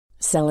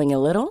Selling a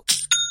little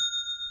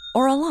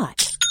or a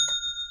lot?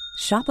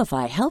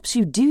 Shopify helps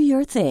you do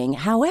your thing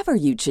however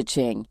you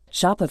cha-ching.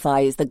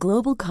 Shopify is the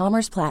global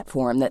commerce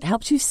platform that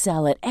helps you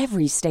sell at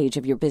every stage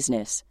of your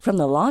business. From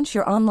the launch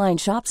your online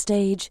shop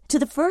stage to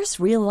the first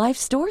real-life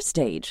store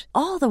stage,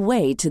 all the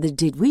way to the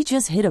did we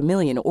just hit a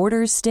million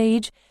orders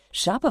stage.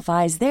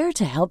 Shopify is there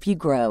to help you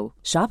grow.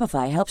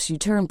 Shopify helps you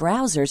turn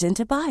browsers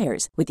into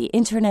buyers with the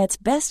internet's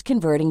best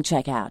converting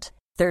checkout.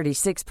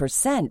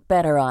 36%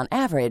 better on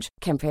average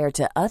compared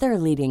to other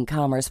leading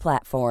commerce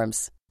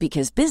platforms.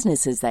 Because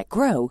businesses that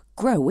grow,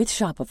 grow with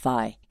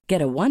Shopify.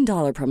 Get a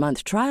 $1 per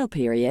month trial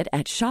period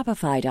at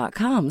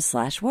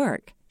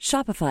shopify.com/work.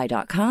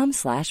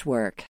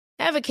 Shopify.com/work.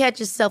 Ever catch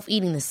yourself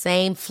eating the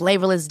same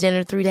flavorless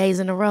dinner 3 days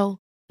in a row?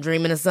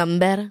 Dreaming of something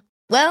better?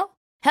 Well,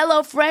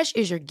 HelloFresh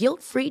is your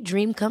guilt-free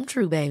dream come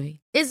true, baby.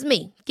 It's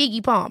me,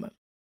 Keke Palmer.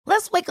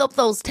 Let's wake up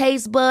those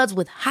taste buds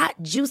with hot,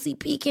 juicy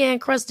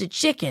pecan-crusted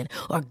chicken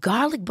or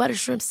garlic butter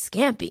shrimp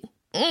scampi.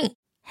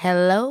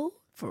 Hello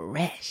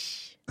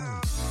Fresh.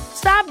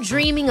 Stop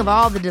dreaming of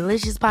all the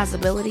delicious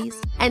possibilities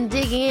and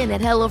dig in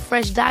at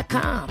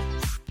HelloFresh.com.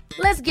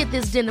 Let's get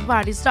this dinner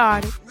party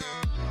started.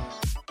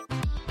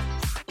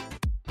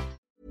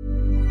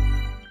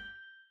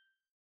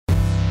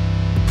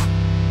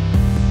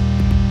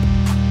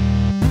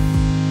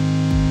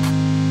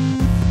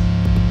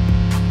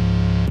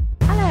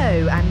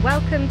 Hello and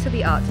welcome to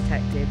The Art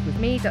Detective with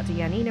me, Dr.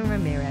 Yanina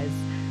Ramirez.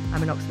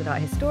 I'm an Oxford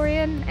art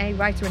historian, a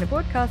writer and a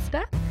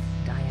broadcaster,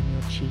 and I am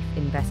your chief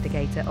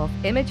investigator of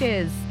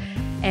images.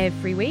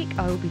 Every week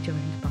I will be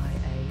joined by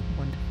a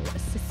wonderful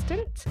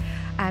assistant,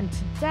 and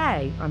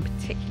today I'm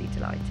particularly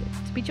delighted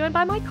to be joined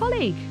by my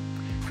colleague,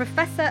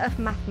 Professor of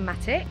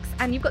Mathematics,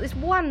 and you've got this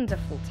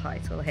wonderful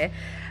title here,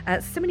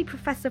 Simony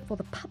Professor for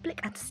the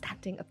Public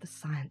Understanding of the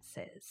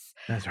Sciences.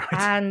 That's right.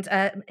 And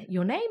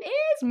your name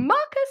is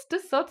Marcus de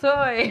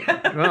Sotoy.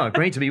 Well,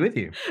 great to be with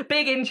you.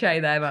 Big intro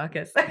there,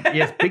 Marcus.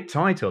 Yes, big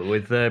title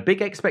with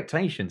big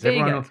expectations. Big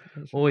Everyone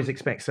expectations. always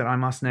expects that I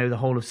must know the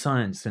whole of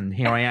science, and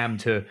here I am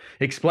to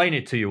explain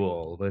it to you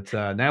all. But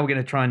now we're going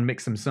to try and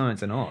mix some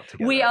science and art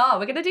together. We are.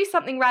 We're going to do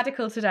something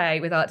radical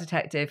today with Art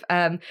Detective.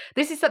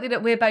 This is something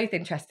that we're both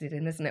interested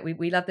in, isn't it?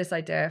 We love this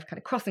idea of kind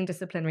of crossing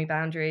disciplinary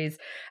boundaries,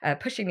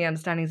 pushing the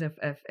understandings of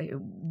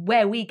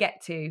where we get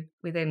to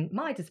within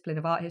my discipline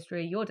of art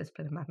history, your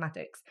discipline of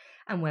mathematics,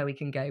 and where we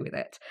can go with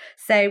it.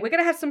 So we're going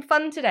to have some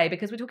fun today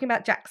because we're talking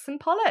about Jackson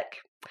Pollock.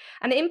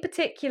 And in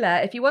particular,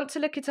 if you want to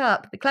look it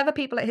up, the clever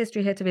people at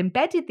History Hit have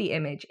embedded the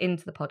image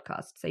into the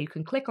podcast, so you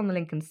can click on the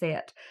link and see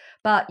it.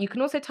 But you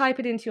can also type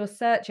it into your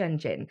search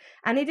engine,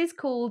 and it is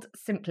called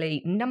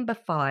simply Number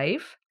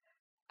 5,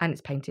 and it's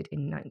painted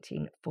in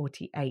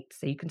 1948.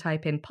 So you can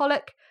type in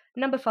Pollock,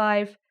 Number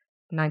 5,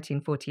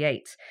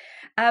 1948.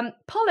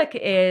 Pollock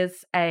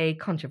is a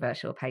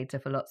controversial painter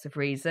for lots of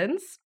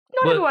reasons.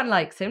 Not everyone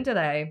likes him, do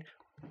they?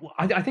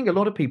 I think a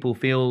lot of people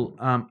feel,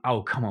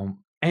 oh, come on,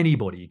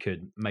 anybody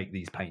could make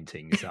these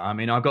paintings. I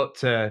mean, I've got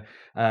 3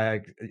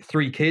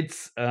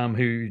 kids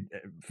who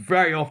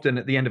very often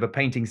at the end of a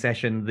painting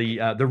session,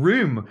 the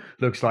room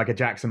looks like a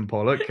Jackson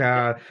Pollock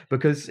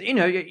because, you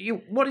know,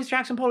 what is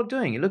Jackson Pollock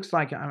doing? It looks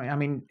like, I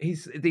mean,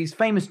 he's these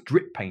famous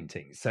drip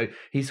paintings. So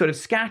he sort of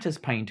scatters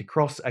paint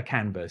across a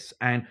canvas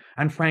and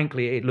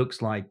frankly, it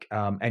looks like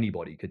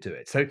anybody could do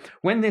it. So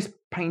when this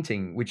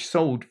painting, which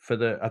sold for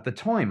at the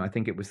time, I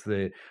think it was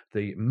the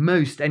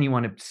most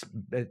anyone had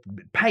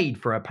paid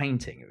for a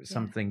painting. It was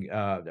something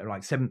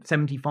like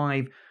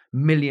 £75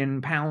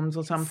 million or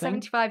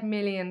something. £75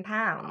 million.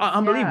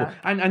 Unbelievable. Yeah.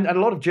 And a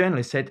lot of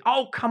journalists said,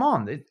 oh, come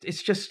on,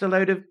 it's just a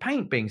load of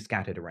paint being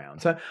scattered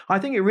around. So I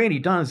think it really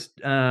does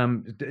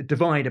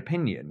divide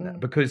opinion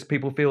because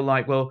people feel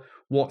like, well,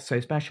 what's so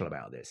special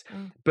about this?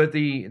 But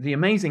the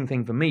amazing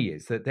thing for me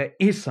is that there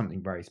is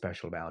something very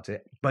special about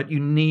it, but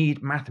you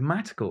need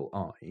mathematical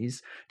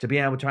eyes to be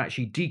able to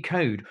actually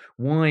decode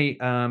why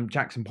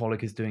Jackson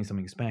Pollock is doing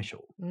something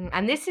special.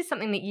 And this is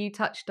something that you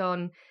touched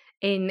on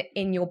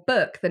in your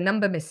book, The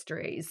Number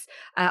Mysteries.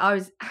 I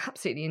was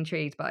absolutely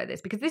intrigued by this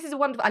because this is a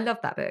wonderful, I love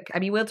that book. I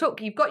mean, we'll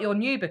talk, you've got your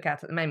new book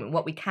out at the moment,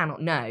 What We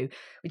Cannot Know,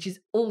 which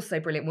is also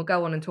brilliant. We'll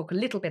go on and talk a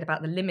little bit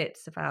about the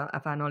limits of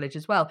our knowledge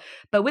as well.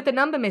 But with The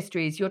Number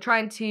Mysteries, you're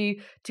trying to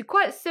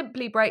quite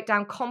simply break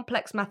down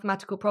complex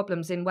mathematical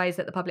problems in ways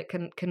that the public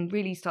can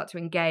really start to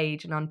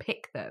engage and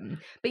unpick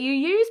them. But you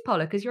use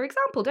Pollock as your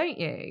example, don't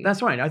you?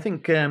 That's right. I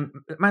think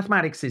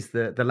mathematics is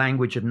the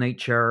language of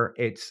nature.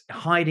 It's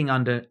hiding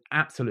under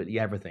absolutely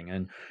everything.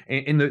 And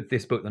in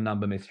this book, The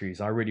Number Mysteries,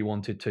 I really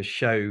wanted to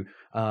show,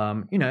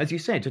 as you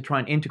said, to try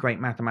and integrate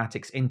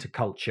mathematics into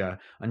culture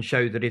and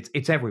show that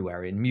it's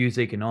everywhere in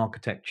music, in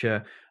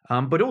architecture,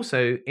 but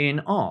also in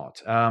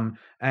art.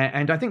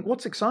 And I think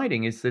what's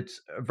exciting is that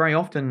very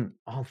often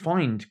I'll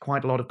find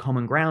quite a lot of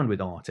common ground with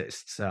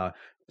artists.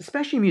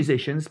 especially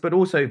musicians, but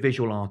also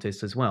visual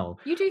artists as well.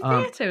 You do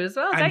theatre as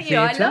well, and don't you?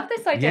 I theatre, love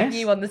this idea of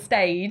yes. you on the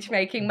stage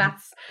making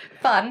maths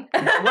fun.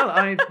 Well,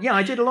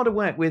 I did a lot of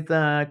work with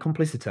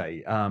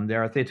Complicité.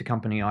 They're a theatre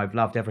company I've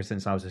loved ever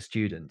since I was a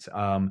student.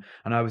 And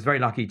I was very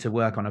lucky to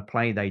work on a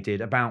play they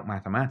did about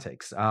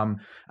mathematics. And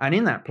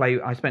in that play,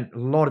 I spent a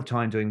lot of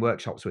time doing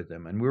workshops with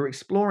them. And we were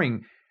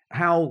exploring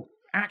how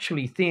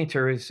actually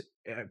theatre is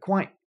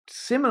quite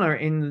similar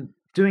in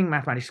doing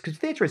mathematics, because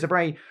theatre is a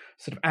very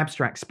sort of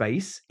abstract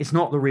space. It's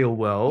not the real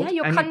world. Yeah,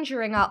 you're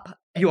conjuring up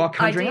You are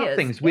conjuring ideas. up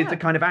things with the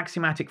kind of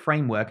axiomatic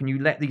framework, and you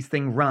let these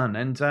things run.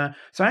 And so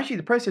actually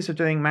the process of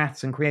doing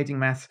maths and creating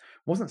maths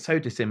wasn't so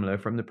dissimilar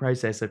from the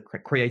process of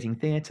creating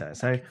theatre.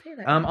 So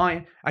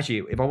I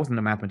actually, if I wasn't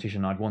a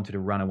mathematician, I'd wanted to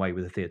run away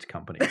with a theatre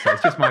company. So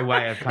it's just my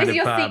way of kind This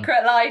of... is your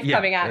secret life yeah,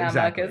 coming out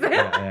exactly.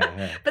 now, Marcus.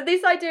 Yeah. But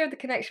this idea of the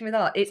connection with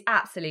art, it's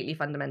absolutely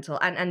fundamental.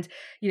 And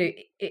you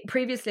know,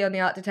 previously on The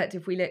Art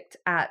Detective, we looked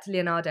at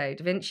Leonardo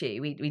da Vinci.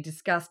 We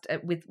discussed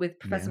with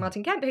Professor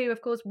Martin Kemp, who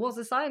of course was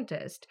a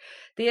scientist,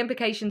 the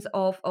implications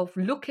of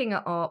looking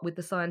at art with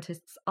the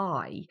scientist's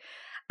eye.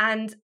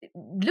 And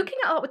looking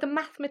at art with the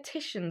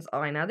mathematician's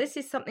eye now, this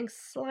is something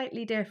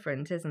slightly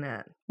different, isn't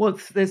it? Well,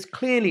 there's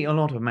clearly a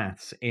lot of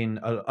maths in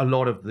a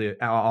lot of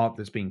our art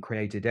that's been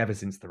created ever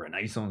since the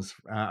Renaissance.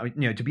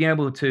 To be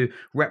able to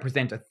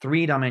represent a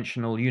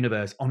three-dimensional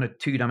universe on a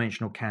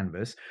two-dimensional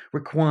canvas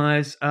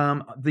requires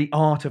the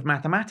art of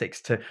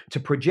mathematics to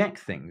project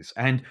things.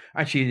 And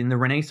actually, in the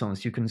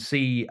Renaissance, you can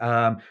see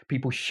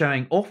people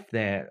showing off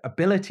their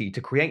ability to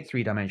create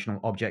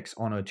three-dimensional objects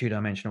on a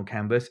two-dimensional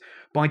canvas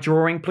by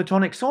drawing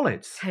Platonic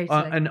solids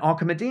and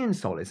Archimedean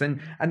solids,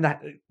 and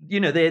that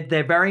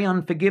they're very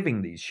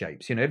unforgiving, these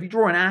shapes. If you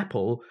draw an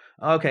apple,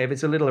 okay, if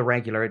it's a little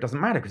irregular, it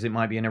doesn't matter because it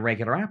might be an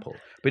irregular apple.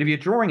 But if you're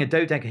drawing a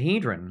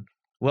dodecahedron,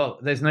 well,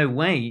 there's no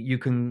way you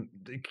can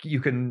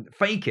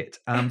fake it.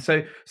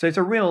 So it's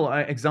a real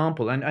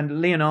example,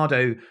 and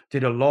Leonardo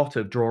did a lot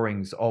of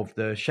drawings of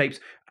the shapes.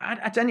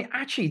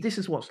 Actually, this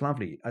is what's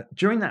lovely.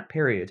 During that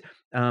period,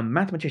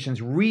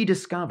 mathematicians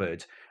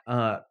rediscovered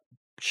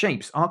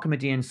shapes,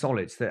 Archimedean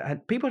solids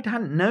that people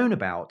hadn't known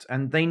about,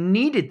 and they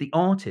needed the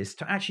artists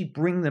to actually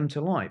bring them to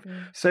life.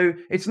 So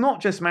it's not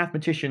just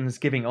mathematicians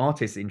giving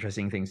artists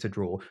interesting things to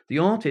draw. The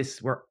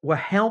artists were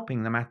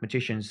helping the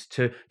mathematicians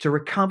to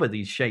recover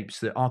these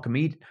shapes that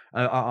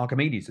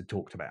Archimedes had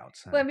talked about.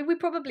 So. Well, I mean, we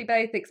probably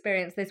both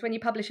experience this when you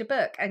publish a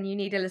book and you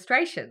need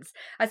illustrations.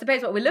 I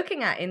suppose what we're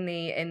looking at in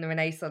the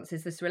Renaissance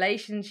is this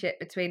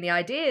relationship between the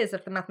ideas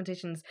of the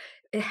mathematicians'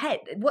 head,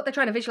 what they're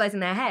trying to visualize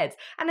in their heads,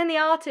 and then the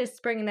artists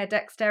bringing their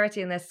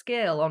dexterity and their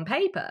skill on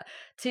paper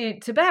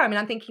to bear. I mean,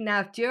 I'm thinking now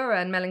of Dürer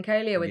and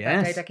Melancholia with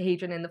that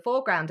dodecahedron in the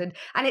foreground, and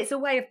it's a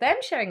way of them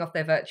showing off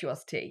their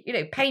virtuosity.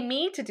 Pay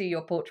me to do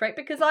your portrait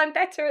because I'm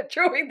better at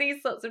drawing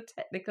these sorts of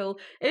technical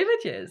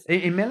images.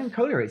 In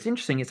Melancholia, it's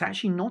interesting. It's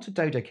actually not a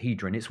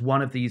dodecahedron. It's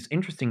one of these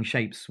interesting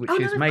shapes which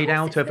is made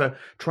out of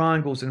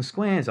triangles and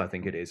squares, I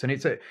think it is, and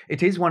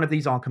it is one of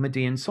these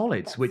Archimedean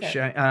solids. But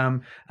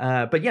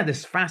yeah,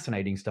 there's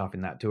fascinating stuff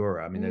in that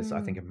Dürer. I mean, there's I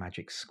think a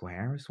magic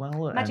square as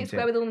well. Magic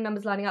square with all the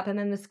numbers lining up, and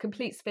then this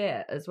complete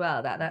sphere as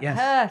well. That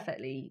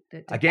perfectly.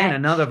 Again,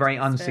 another very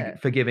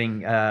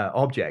unforgiving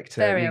object.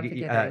 Very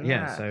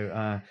unforgiving.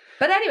 So.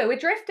 But anyway, we're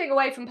drifting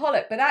away from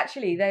Pollock. But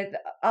actually,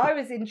 I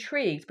was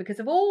intrigued because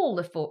of all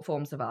the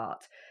forms of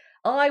art.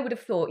 I would have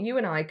thought you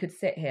and I could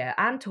sit here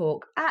and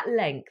talk at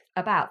length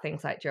about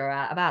things like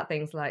Dürer, about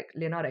things like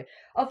Leonardo.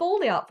 Of all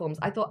the art forms,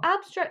 I thought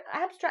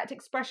abstract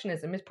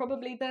expressionism is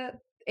probably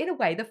in a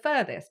way, the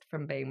furthest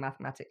from being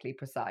mathematically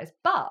precise.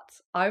 But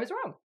I was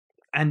wrong.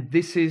 And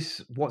this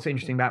is what's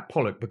interesting about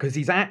Pollock, because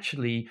he's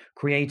actually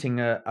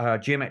creating a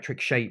geometric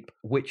shape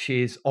which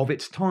is of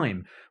its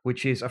time,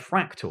 which is a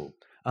fractal.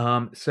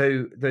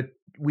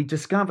 We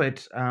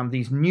discovered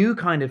these new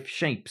kind of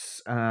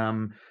shapes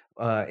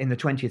in the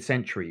 20th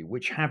century,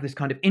 which have this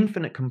kind of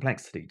infinite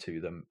complexity to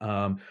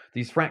them.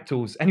 These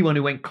fractals, anyone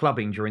who went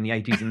clubbing during the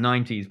 80s and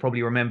 90s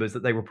probably remembers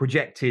that they were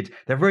projected.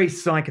 They're very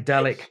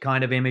psychedelic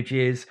kind of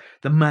images,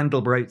 the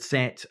Mandelbrot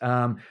set,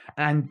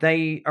 and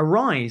they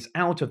arise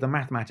out of the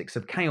mathematics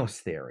of chaos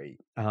theory.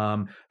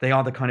 They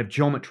are the kind of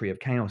geometry of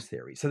chaos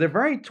theory. So they're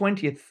very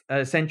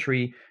 20th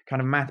century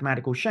kind of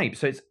mathematical shapes.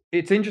 So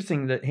it's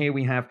interesting that here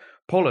we have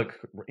Pollock,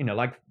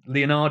 like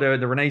Leonardo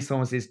in the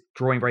Renaissance is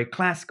drawing very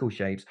classical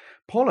shapes.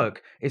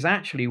 Pollock is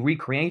actually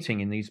recreating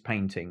in these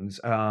paintings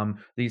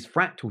these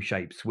fractal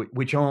shapes,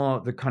 which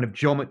are the kind of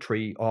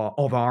geometry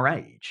of our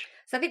age.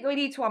 So I think we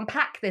need to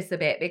unpack this a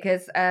bit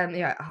because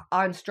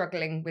I'm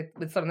struggling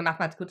with some of the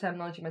mathematical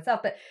terminology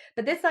myself. But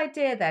this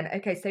idea then,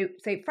 okay, so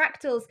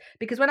fractals,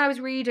 because when I was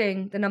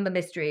reading The Number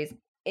Mysteries,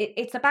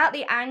 it's about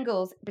the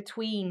angles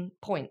between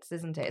points,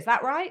 isn't it? Is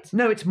that right?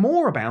 No, it's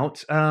more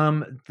about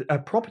a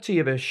property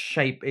of a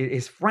shape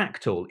is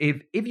fractal.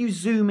 If you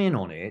zoom in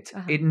on it,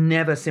 it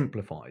never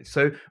simplifies.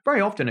 So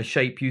very often a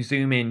shape you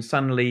zoom in,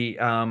 suddenly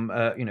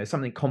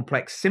something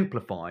complex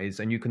simplifies,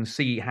 and you can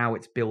see how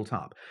it's built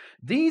up.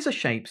 These are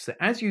shapes that,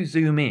 as you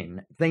zoom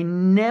in, they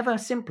never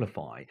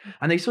simplify,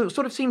 and they sort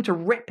of seem to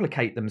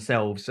replicate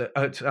themselves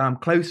at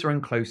closer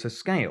and closer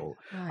scale.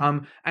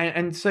 Right.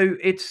 And so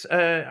it's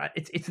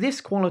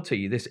this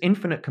quality, this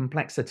infinite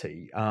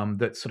complexity,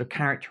 that sort of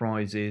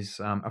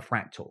characterizes a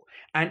fractal,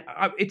 and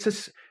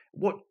it's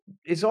what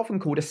is often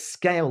called a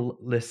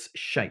scaleless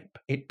shape.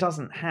 It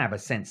doesn't have a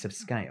sense of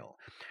scale,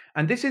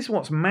 and this is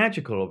what's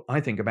magical, I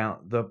think,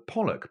 about the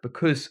Pollock,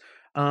 because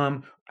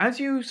as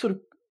you sort of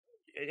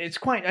it's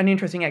quite an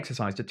interesting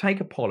exercise to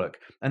take a Pollock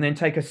and then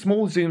take a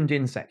small zoomed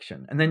in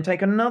section and then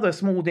take another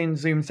small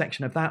zoomed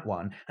section of that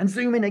one and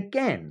zoom in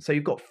again. So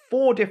you've got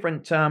 4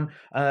 different kind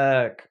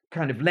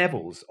of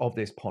levels of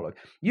this Pollock.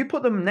 You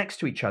put them next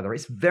to each other,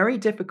 it's very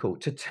difficult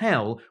to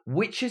tell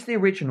which is the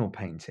original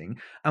painting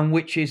and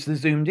which is the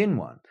zoomed in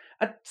one.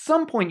 At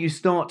some point you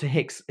start to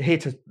hit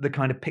the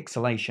kind of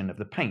pixelation of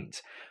the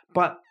paint,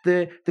 but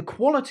the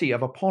quality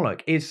of a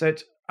Pollock is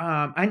that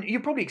and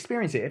you probably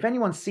experience it. If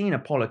anyone's seen a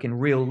Pollock in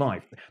real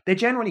life, they're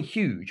generally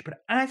huge,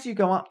 but as you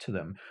go up to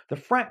them, the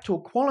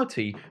fractal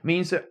quality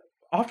means that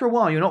after a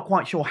while, you're not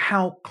quite sure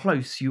how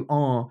close you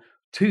are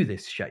to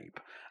this shape.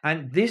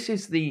 And this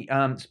is the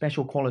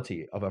special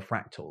quality of a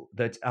fractal,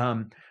 that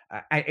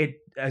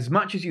as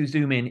much as you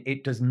zoom in,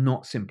 it does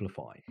not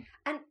simplify.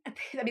 And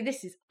I mean,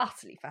 this is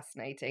utterly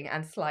fascinating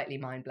and slightly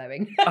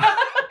mind-blowing.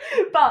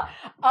 But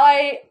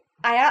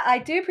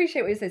I do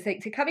appreciate what you're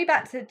saying. So coming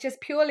back to just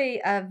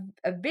purely a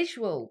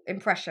visual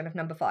impression of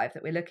number 5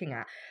 that we're looking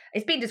at,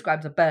 it's been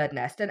described as a bird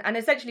nest. And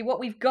essentially what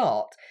we've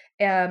got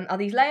are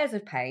these layers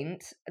of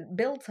paint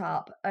built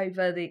up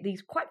over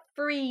these quite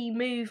free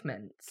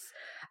movements.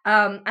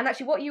 And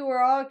actually what you were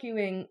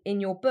arguing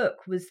in your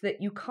book was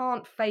that you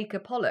can't fake a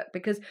Pollock,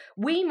 because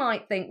we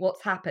might think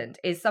what's happened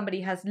is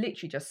somebody has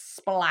literally just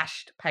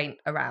splashed paint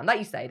around. Like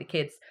you say, the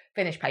kids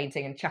finish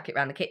painting and chuck it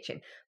around the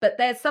kitchen. But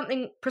there's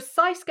something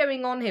precise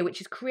going on here,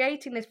 which is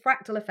creating this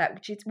fractal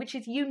effect, which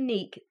is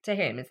unique to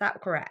him. Is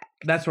that correct?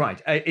 That's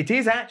right. It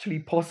is actually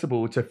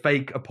possible to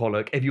fake a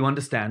Pollock if you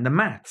understand the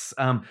maths,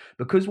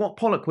 because what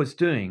Pollock was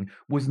doing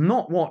was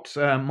not what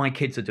my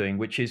kids are doing,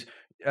 which is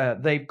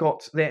they've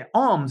got their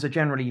arms are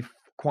generally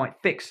quite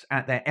fixed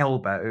at their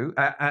elbow,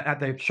 at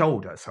their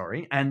shoulder,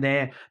 sorry, and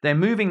they're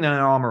moving their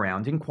arm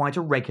around in quite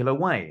a regular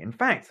way. In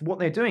fact, what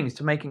they're doing is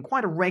to making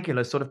quite a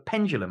regular sort of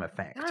pendulum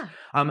effect.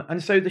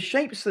 And so the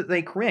shapes that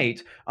they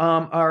create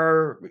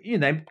are,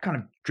 they're kind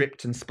of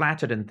dripped and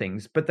splattered and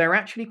things, but they're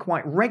actually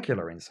quite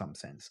regular in some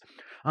sense.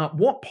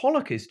 What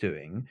Pollock is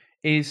doing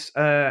is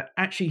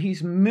actually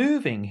he's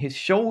moving his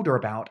shoulder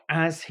about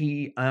as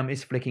he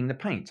is flicking the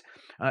paint.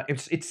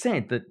 It's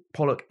said that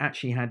Pollock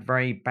actually had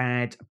very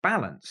bad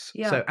balance.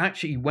 Yeah. So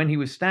actually, when he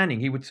was standing,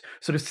 he would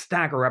sort of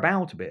stagger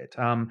about a bit.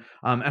 And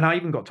I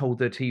even got told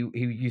that he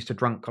used to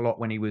paint a lot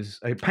when he was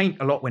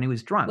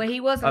drunk. Well,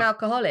 he was an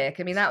alcoholic.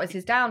 I mean, that was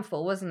his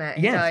downfall, wasn't it?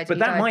 Yes, but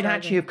that might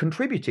actually have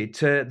contributed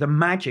to the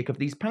magic of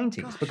these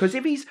paintings. Because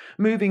if he's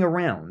moving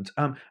around,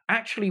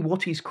 actually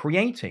what he's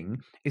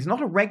creating is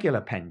not a regular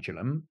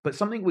pendulum, but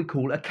something we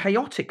call a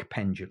chaotic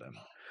pendulum.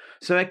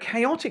 So a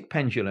chaotic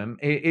pendulum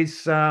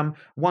is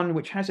one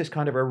which has this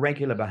kind of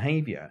irregular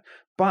behavior,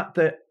 but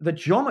the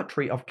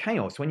geometry of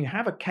chaos, when you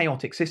have a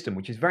chaotic system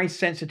which is very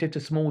sensitive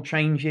to small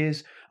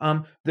changes,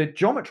 the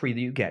geometry that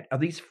you get are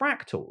these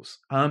fractals.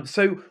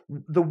 So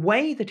the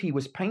way that he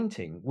was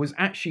painting was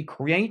actually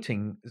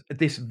creating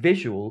this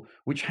visual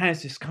which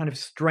has this kind of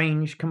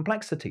strange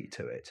complexity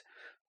to it.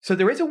 So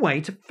there is a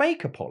way to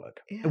fake a Pollock,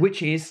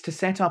 which is to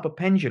set up a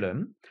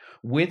pendulum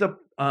with a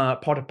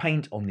pot of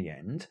paint on the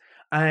end.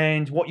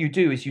 And what you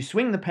do is you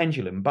swing the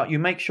pendulum, but you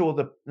make sure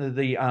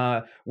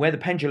the where the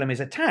pendulum is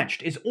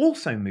attached is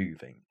also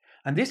moving.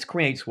 And this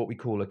creates what we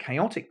call a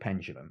chaotic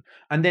pendulum.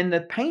 And then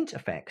the paint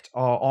effect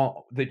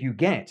that you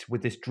get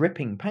with this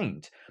dripping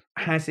paint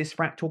has this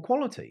fractal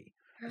quality.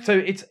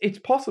 So it's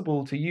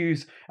possible to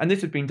use, and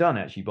this has been done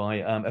actually by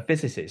a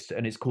physicist,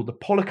 and it's called the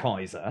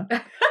Pollockizer.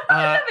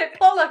 I love it,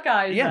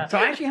 Pollockizer. Yeah, so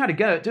I actually had a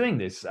go at doing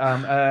this.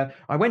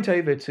 I went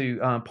over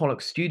to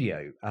Pollock's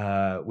studio,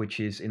 which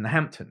is in the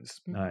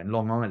Hamptons in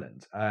Long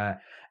Island,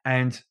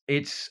 and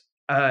it's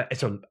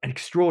an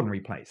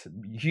extraordinary place,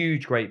 a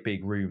huge, great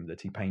big room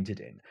that he painted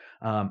in.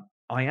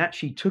 I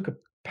actually took a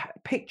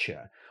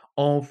picture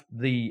of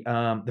the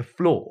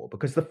floor,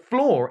 because the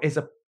floor is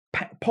a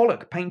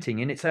Pollock painting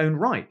in its own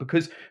right,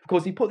 because of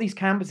course he put these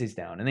canvases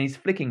down and he's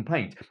flicking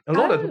paint. A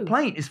lot of the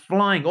paint is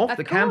flying off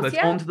the canvas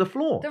onto the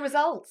floor. The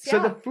results, So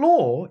the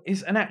floor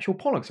is an actual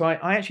Pollock. So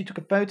I actually took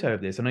a photo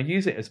of this and I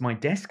use it as my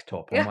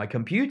desktop on my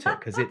computer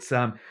because it's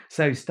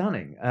so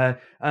stunning.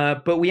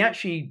 But we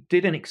actually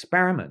did an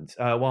experiment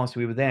whilst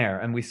we were there,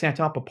 and we set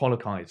up a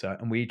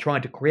Pollockizer and we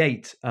tried to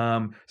create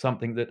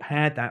something that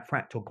had that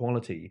fractal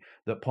quality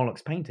that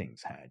Pollock's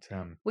paintings had.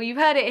 Well, you've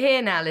heard it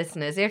here now,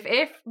 listeners.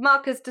 If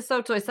Marcus de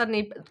Soto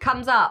suddenly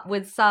comes up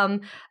with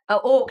some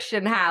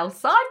auction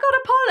house, I've got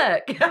a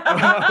Pollock.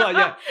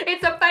 Yeah.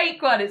 It's a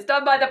fake one. It's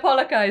done by the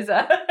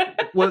Pollockizer.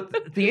 Well,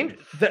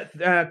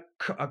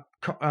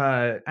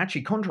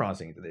 actually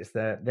contrasting to this,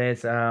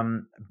 there's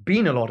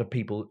been a lot of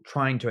people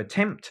trying to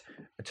attempt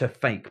to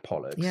fake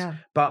Pollocks,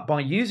 but by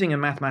using a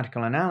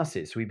mathematical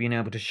analysis, we've been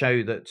able to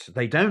show that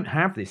they don't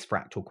have this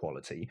fractal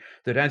quality,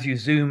 that as you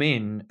zoom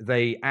in,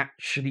 they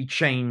actually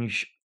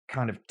change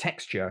kind of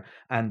texture,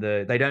 and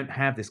they don't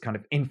have this kind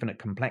of infinite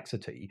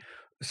complexity.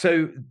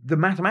 So the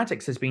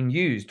mathematics has been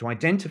used to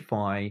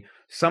identify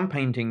some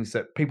paintings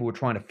that people were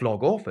trying to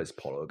flog off as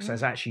Pollocks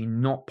as actually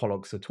not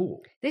Pollocks at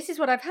all. This is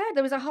what I've heard.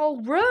 There was a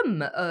whole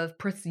room of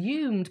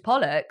presumed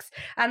Pollocks,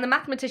 and the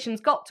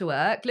mathematicians got to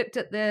work, looked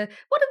at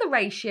what are the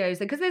ratios?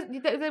 Because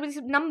there was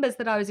numbers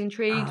that I was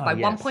intrigued by,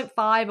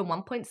 1.5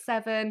 and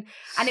 1.7,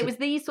 and it was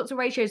these sorts of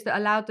ratios that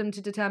allowed them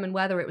to determine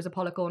whether it was a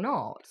Pollock or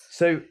not.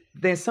 So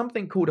there's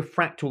something called a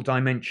fractal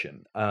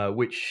dimension,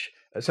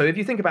 So if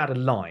you think about a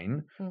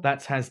line,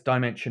 that has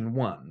dimension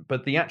 1,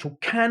 but the actual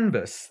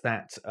canvas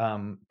that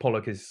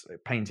Pollock is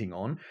painting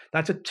on,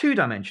 that's a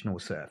 2-dimensional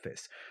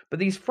surface. But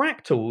these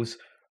fractals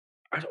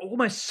are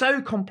almost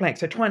so complex.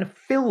 They're trying to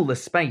fill the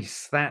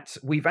space that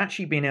we've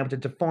actually been able to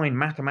define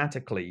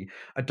mathematically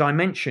a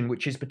dimension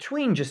which is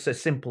between just a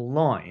simple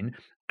line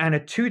and a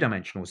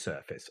 2-dimensional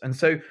surface. And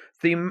so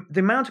the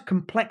amount of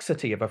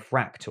complexity of a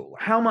fractal,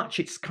 how much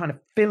it's kind of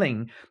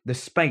filling the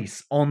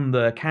space on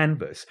the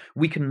canvas,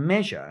 we can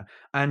measure,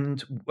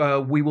 and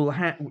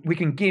we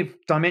can give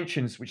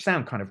dimensions which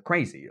sound kind of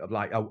crazy, of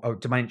like a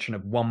dimension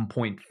of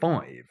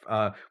 1.5.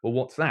 Well,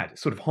 what's that?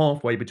 It's sort of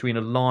halfway between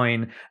a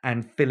line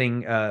and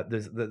filling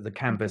the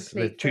canvas,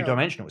 the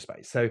 2-dimensional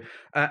space. So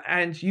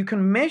and you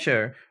can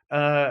measure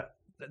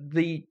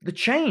the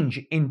change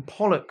in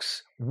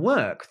Pollock's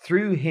work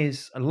through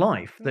his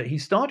life, that he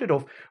started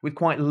off with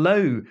quite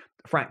low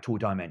fractal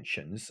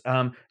dimensions.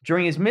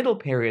 During his middle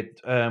period,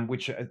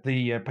 which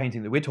the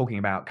painting that we're talking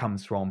about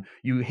comes from,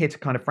 you hit a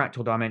kind of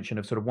fractal dimension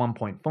of sort of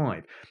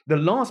 1.5. The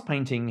last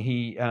painting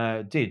he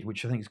did,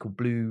 which I think is called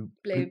Blue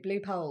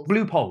Poles.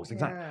 Blue Poles,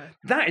 exactly. Yeah.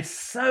 That is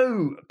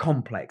so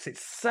complex.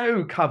 It's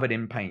so covered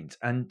in paint,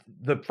 and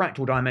the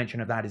fractal dimension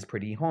of that is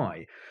pretty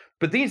high.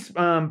 But these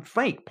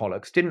fake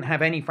Pollocks didn't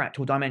have any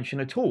fractal dimension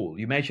at all.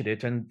 You measured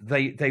it, and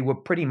they were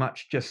pretty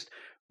much just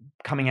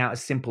coming out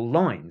as simple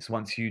lines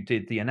once you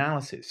did the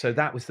analysis. So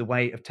that was the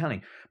way of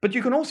telling. But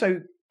you can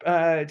also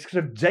sort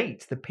of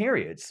date the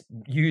periods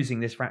using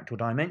this fractal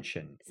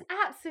dimension. It's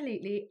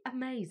absolutely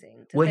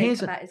amazing to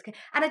think about his...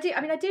 And I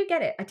do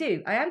get it.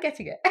 I am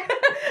getting it.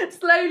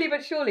 Slowly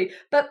but surely.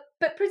 But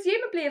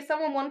presumably if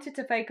someone wanted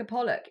to fake a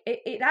Pollock,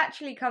 it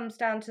actually comes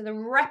down to the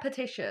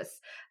repetitious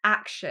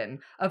action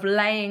of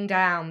laying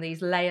down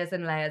these layers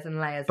and layers and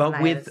layers but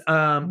and layers.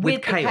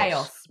 With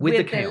chaos.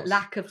 With the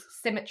lack of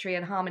symmetry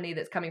and harmony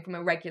that's coming from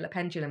a regular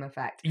pendulum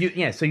effect.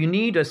 So you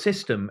need a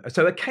system.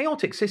 So a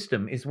chaotic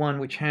system is one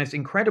which has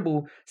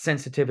incredible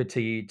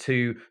sensitivity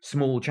to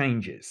small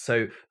changes.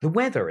 So the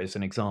weather is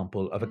an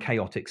example of a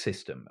chaotic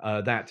system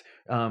that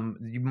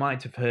you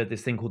might have heard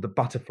this thing called the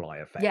butterfly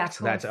effect. Yeah, of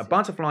course. That a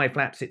butterfly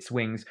flaps its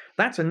wings.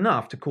 That's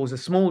enough to cause a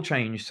small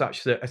change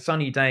such that a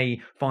sunny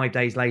day 5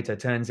 days later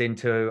turns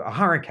into a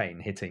hurricane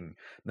hitting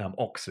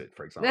Oxford,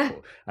 for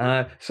example.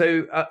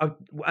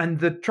 And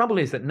the trouble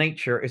is that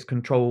nature is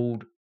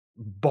controlled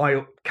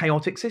by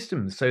chaotic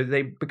systems, so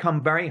they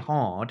become very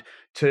hard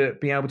to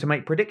be able to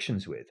make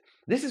predictions with.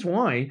 This is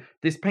why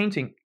this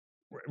painting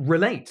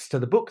relates to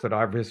the book that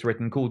I've just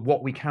written called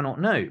What We Cannot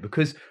Know,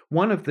 because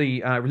one of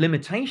the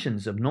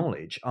limitations of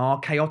knowledge are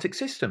chaotic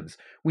systems.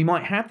 We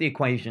might have the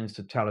equations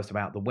to tell us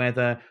about the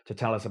weather, to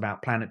tell us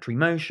about planetary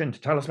motion,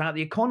 to tell us about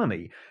the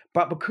economy,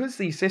 but because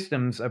these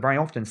systems are very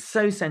often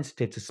so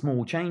sensitive to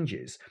small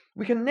changes,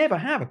 we can never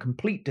have a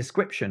complete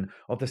description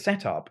of the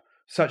setup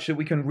such that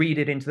we can read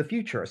it into the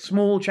future. A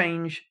small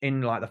change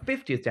in like the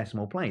 50th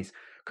decimal place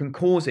can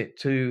cause it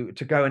to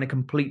go in a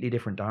completely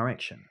different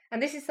direction.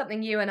 And this is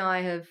something you and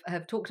I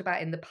have talked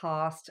about in the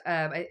past.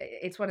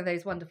 It's one of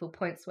those wonderful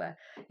points where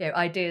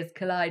ideas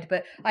collide.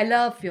 But I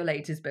love your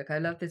latest book. I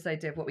love this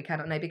idea of what we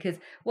cannot know, because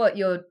what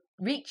you're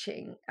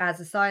reaching as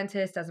a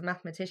scientist, as a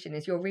mathematician,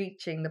 is you're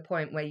reaching the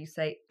point where you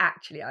say,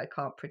 actually, I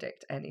can't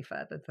predict any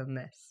further than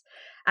this.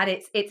 And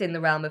it's in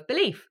the realm of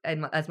belief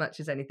as much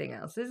as anything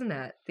else, isn't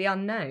it? The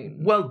unknown.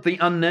 Well, the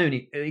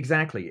unknown,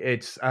 exactly.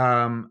 It's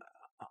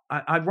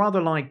I'd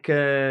rather like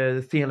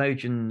the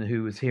theologian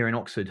who was here in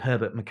Oxford,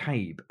 Herbert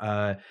McCabe.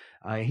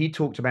 He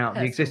talked about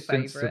the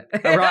existence of...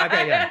 Oh, right,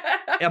 okay, yeah.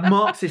 A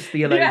Marxist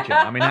theologian.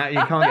 Yeah. I mean,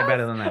 you can't get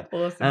better than that.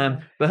 Awesome.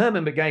 But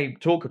Herbert McCabe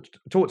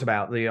talked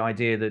about the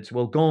idea that,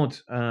 well, God...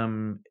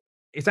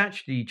 it's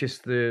actually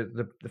just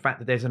the fact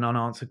that there's an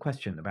unanswered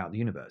question about the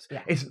universe.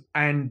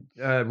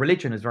 Yeah.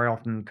 Religion has very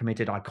often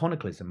committed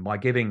iconoclasm by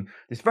giving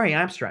this very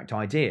abstract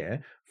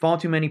idea far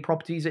too many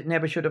properties it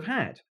never should have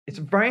had. It's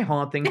a very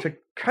hard thing to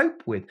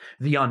cope with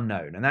the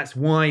unknown, and that's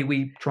why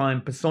we try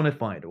and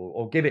personify it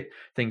or give it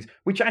things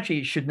which actually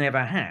it should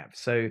never have.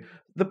 So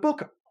the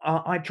book,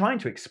 I'm trying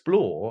to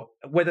explore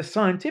whether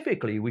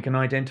scientifically we can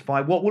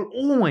identify what will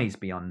always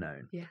be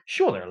unknown. Yeah.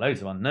 Sure, there are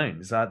loads of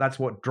unknowns. That's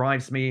what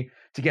drives me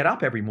to get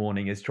up every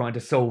morning, is trying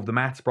to solve the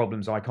maths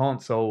problems I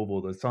can't solve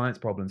or the science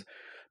problems.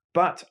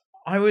 But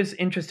I was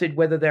interested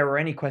whether there are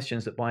any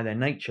questions that by their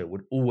nature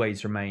would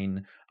always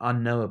remain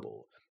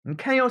unknowable. And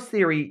chaos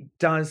theory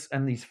does,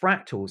 and these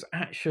fractals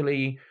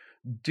actually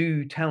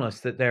do tell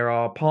us that there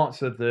are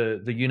parts of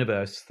the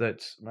universe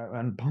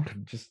and part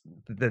of just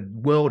the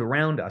world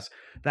around us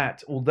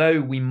that,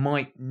 although we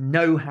might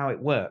know how it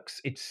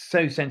works, it's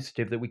so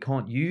sensitive that we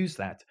can't use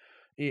that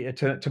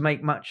to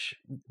make much,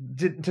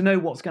 to know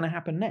what's going to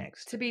happen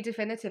next. To be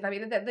definitive. I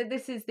mean,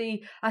 this is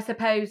I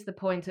suppose, the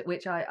point at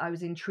which I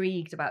was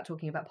intrigued about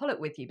talking about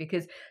Pollock with you,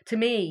 because to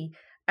me,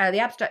 the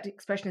abstract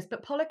expressionist,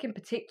 but Pollock in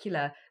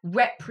particular,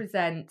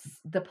 represents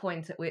the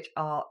point at which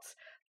art,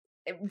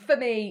 for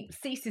me,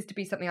 ceases to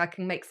be something I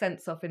can make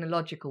sense of in a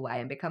logical way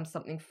and becomes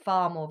something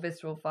far more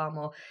visceral, far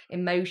more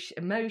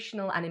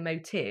emotional and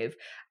emotive,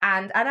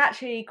 and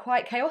actually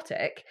quite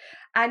chaotic.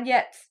 And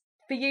yet,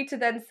 for you to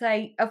then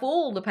say, of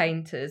all the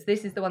painters,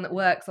 this is the one that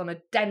works on a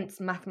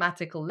dense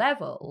mathematical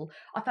level,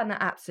 I found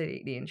that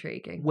absolutely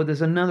intriguing. Well,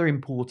 there's another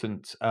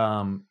important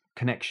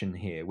connection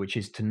here, which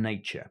is to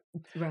nature.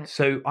 Right.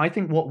 So I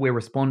think what we're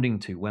responding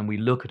to when we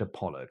look at a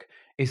Pollock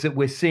is that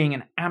we're seeing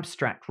an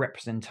abstract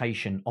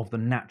representation of the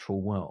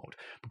natural world,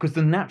 because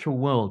the natural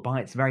world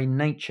by its very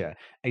nature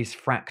is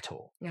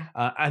fractal. Yeah.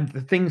 And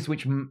the things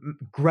which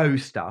grow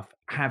stuff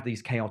have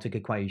these chaotic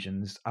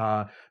equations.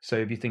 So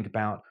if you think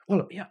about,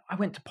 I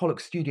went to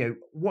Pollock's studio.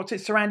 What's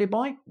it surrounded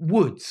by?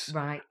 Woods.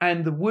 Right.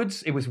 And the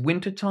woods, it was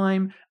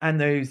wintertime,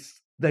 and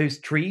those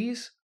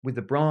trees with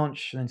the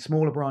branch and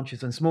smaller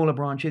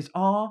branches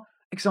are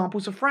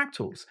examples of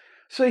fractals.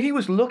 So he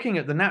was looking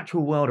at the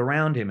natural world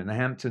around him in the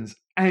Hamptons,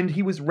 and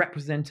he was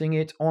representing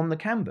it on the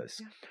canvas.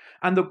 Yeah.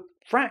 And the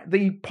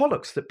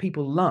Pollocks that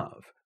people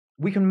love,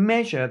 we can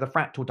measure the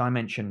fractal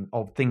dimension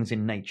of things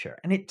in nature,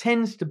 and it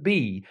tends to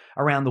be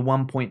around the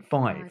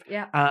 1.5.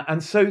 Yeah.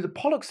 And so the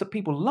Pollocks that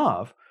people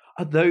love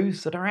are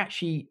those that are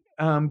actually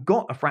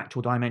got a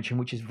fractal dimension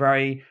which is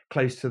very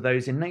close to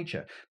those in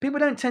nature. People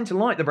don't tend to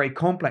like the very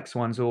complex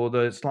ones or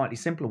the slightly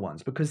simpler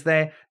ones, because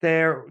they're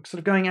sort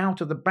of going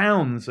out of the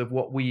bounds of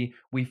what we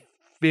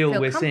feel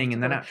we're seeing in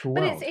the natural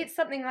world. But it's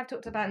something I've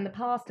talked about in the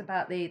past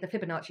about the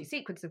Fibonacci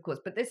sequence, of course,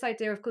 but this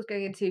idea, of course,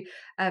 going into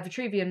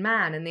Vitruvian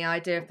Man and the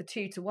idea of the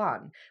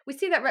 2-to-1, we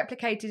see that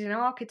replicated in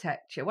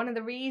architecture. One of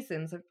the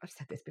reasons, I've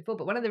said this before,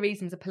 but one of the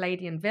reasons a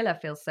Palladian villa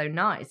feels so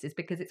nice is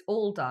because it's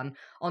all done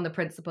on the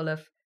principle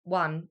of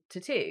 1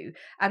 to 2,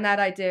 and that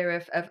idea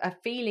of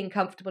feeling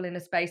comfortable in a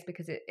space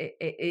because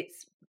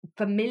it's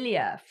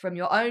familiar from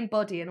your own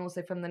body and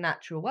also from the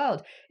natural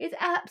world is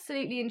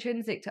absolutely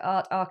intrinsic to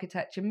art,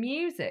 architecture,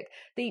 music.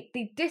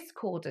 The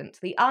discordant,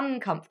 the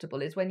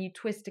uncomfortable is when you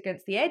twist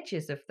against the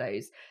edges of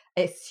those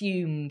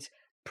assumed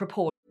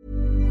proportions.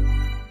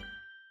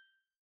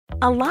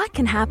 A lot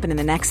can happen in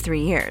the next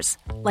 3 years.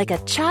 Like a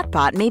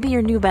chatbot may be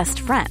your new best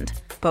friend.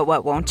 But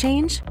what won't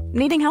change?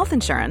 Needing health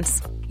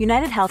insurance.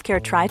 United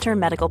Healthcare Tri-Term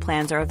Medical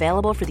Plans are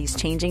available for these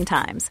changing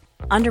times.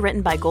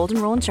 Underwritten by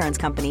Golden Rule Insurance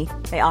Company,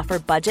 they offer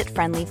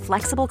budget-friendly,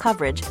 flexible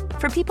coverage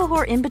for people who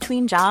are in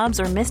between jobs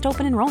or missed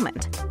open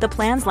enrollment. The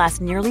plans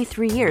last nearly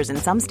 3 years in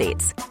some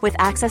states, with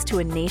access to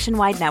a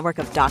nationwide network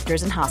of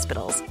doctors and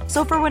hospitals.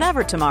 So for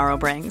whatever tomorrow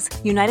brings,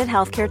 United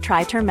Healthcare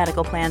Tri-Term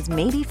Medical Plans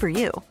may be for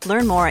you.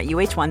 Learn more at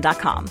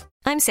UH1.com.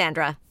 I'm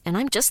Sandra, and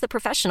I'm just the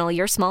professional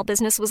your small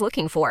business was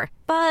looking for.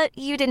 But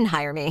you didn't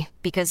hire me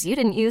because you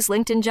didn't use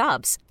LinkedIn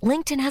Jobs.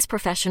 LinkedIn has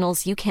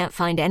professionals you can't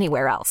find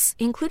anywhere else,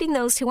 including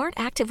those who aren't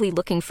actively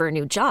looking for a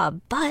new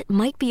job, but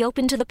might be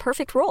open to the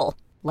perfect role,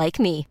 like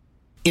me.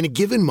 In a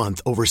given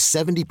month, over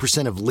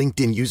 70% of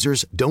LinkedIn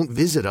users don't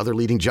visit other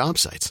leading job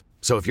sites.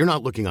 So if you're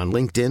not looking on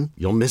LinkedIn,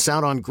 you'll miss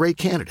out on great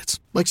candidates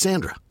like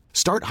Sandra.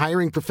 Start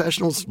hiring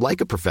professionals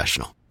like a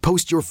professional.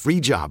 Post your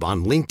free job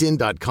on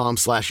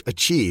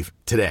linkedin.com/achieve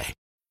today.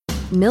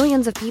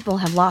 Millions of people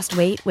have lost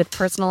weight with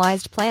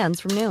personalized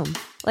plans from Noom.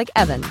 Like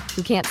Evan,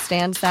 who can't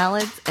stand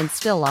salads and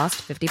still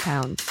lost 50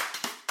 pounds.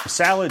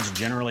 Salads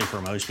generally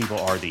for most people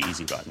are the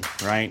easy button,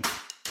 right?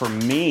 For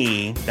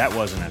me, that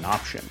wasn't an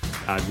option.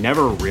 I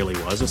never really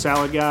was a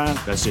salad guy.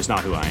 That's just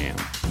not who I am.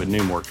 But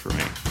Noom worked for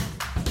me.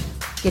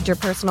 Get your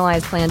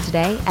personalized plan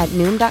today at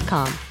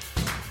Noom.com.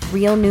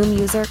 Real Noom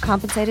user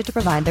compensated to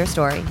provide their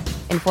story.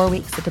 In 4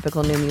 weeks, the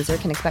typical Noom user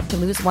can expect to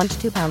lose 1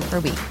 to 2 pounds per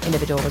week.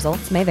 Individual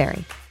results may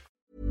vary.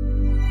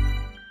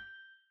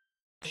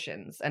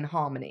 And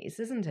harmonies,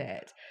 isn't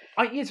it?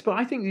 Yes, but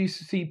I think you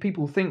see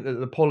people think that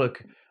the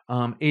Pollock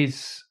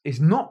is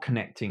not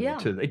connecting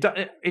to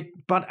it,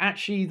 but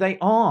actually they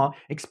are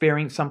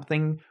experiencing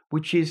something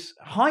which is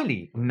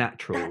highly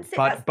natural,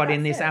 but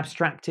in this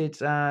abstracted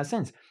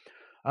sense.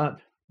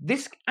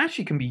 This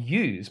actually can be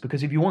used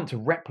because if you want to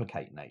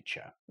replicate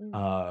nature,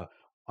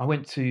 I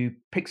went to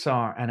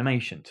Pixar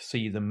Animation to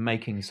see them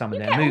making some of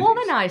their movies. All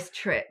the nice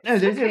trips. No,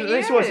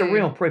 this was a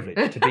real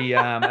privilege to be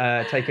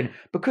taken,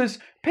 because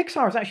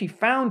Pixar is actually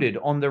founded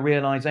on the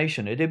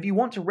realization that if you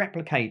want to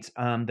replicate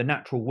the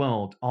natural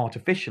world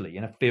artificially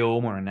in a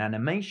film or an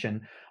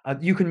animation,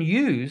 you can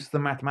use the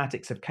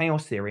mathematics of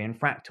chaos theory and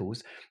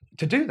fractals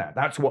to do that.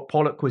 That's what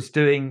Pollock was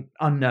doing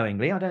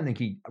unknowingly. I don't think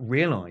he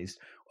realized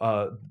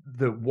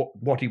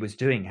what he was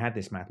doing had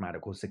this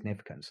mathematical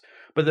significance,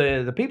 but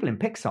the people in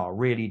Pixar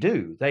really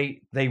do.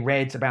 They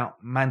read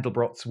about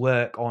Mandelbrot's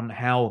work on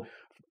how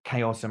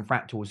chaos and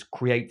fractals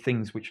create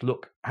things which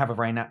have a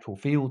very natural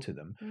feel to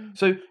them.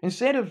 So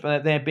instead of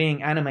there being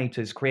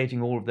animators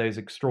creating all of those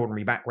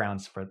extraordinary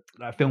backgrounds for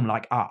a film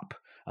like Up,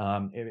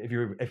 if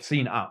you've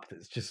seen Up,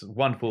 it's just a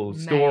wonderful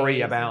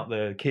story about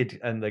the kid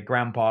and the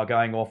grandpa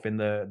going off in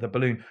the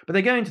balloon, but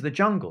they go into the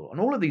jungle,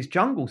 and all of these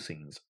jungle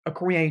scenes are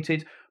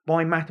created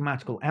by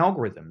mathematical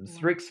algorithms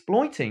through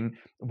exploiting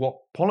what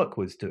Pollock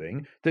was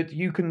doing, that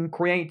you can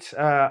create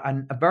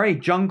a very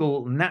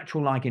jungle,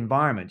 natural-like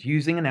environment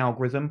using an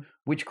algorithm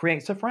which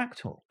creates a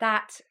fractal.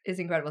 That is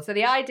incredible. So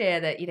the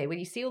idea that, when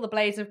you see all the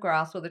blades of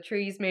grass or the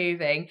trees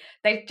moving,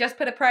 they've just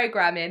put a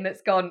program in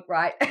that's gone,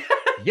 right,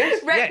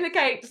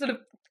 replicate sort of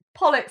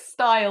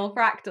Pollock-style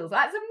fractals.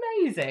 That's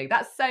amazing.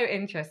 That's so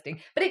interesting.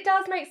 But it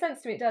does make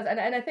sense to me. It does.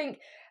 And I think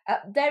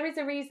there is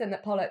a reason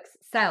that Pollocks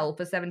sell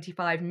for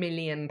 £75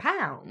 million,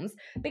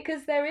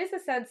 because there is a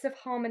sense of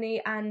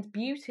harmony and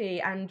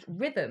beauty and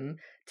rhythm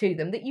to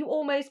them that you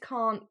almost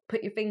can't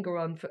put your finger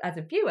on as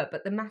a viewer,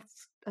 but the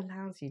maths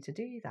allows you to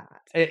do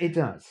that. It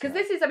does. Because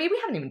this is, we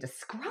haven't even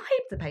described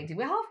the painting.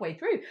 We're halfway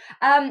through.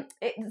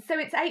 So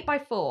it's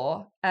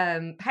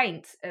 8x4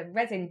 paint,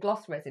 resin,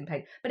 gloss resin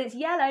paint, but it's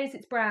yellows,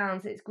 it's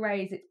browns, it's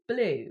greys, it's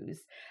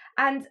blues.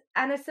 And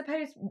I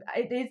suppose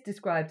it is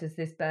described as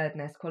this bird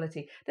nest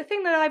quality. The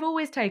thing that I've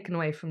always taken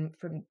away from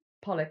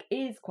Pollock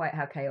is quite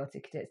how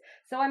chaotic it is.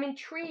 So I'm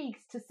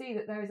intrigued to see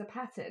that there is a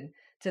pattern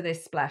to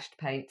this splashed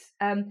paint.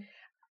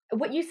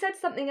 What you said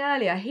something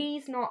earlier,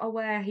 he's not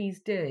aware he's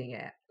doing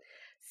it.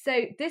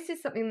 So this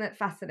is something that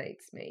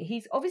fascinates me.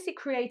 He's obviously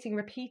creating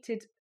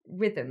repeated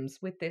rhythms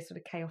with this sort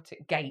of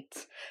chaotic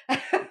gait.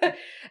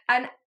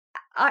 And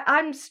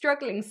I'm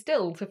struggling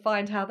still to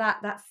find how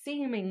that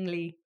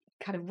seemingly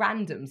kind of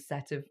random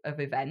set of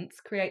events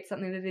creates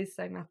something that is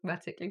so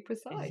mathematically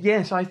precise.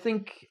 Yes, I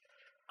think...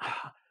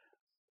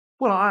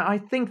 Well, I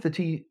think that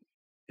he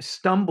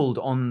stumbled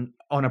on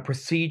a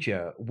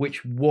procedure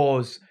which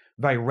was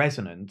very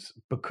resonant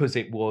because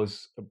it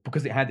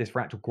had this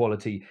fractal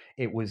quality.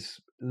 It was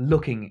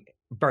looking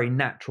very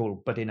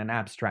natural, but in an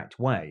abstract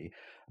way.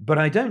 But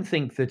I don't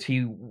think that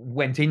he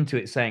went into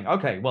it saying,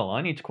 okay, well,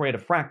 I need to create a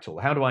fractal.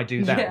 How do I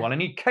do that? Well, I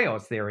need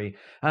chaos theory.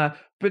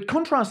 But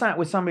contrast that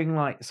with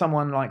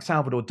someone like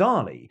Salvador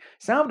Dali.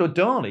 Salvador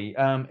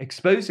Dali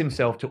exposed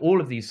himself to all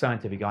of these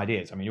scientific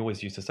ideas. I mean, he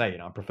always used to say,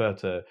 I prefer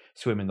to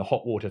swim in the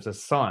hot waters of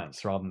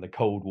science rather than the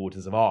cold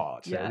waters of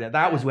art.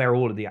 That was where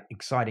all of the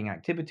exciting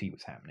activity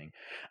was happening.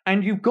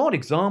 And you've got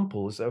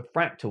examples of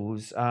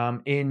fractals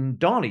in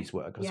Dali's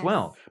work as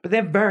well. But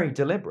they're very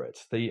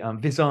deliberate. The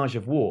Visage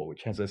of War,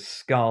 which has a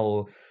skull,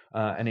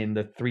 and in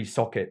the 3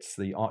 sockets,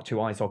 the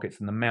 2 eye sockets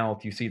in the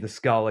mouth, you see the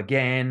skull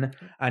again,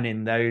 and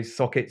in those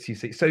sockets you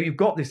see. So you've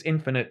got this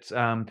infinite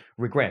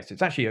regress.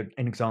 It's actually an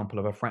example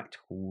of a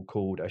fractal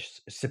called a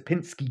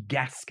Sierpinski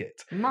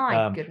gasket.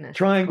 My goodness.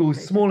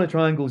 Triangles, smaller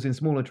triangles in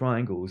smaller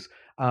triangles.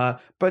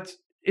 But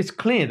it's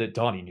clear that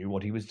Dali knew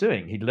what he was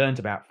doing. He'd learned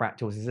about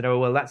fractals. He said, oh,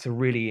 well, that's a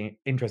really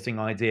interesting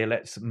idea.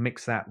 Let's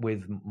mix that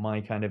with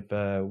my kind of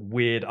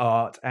weird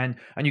art. And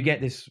you get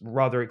this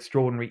rather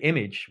extraordinary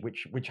image,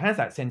 which has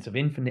that sense of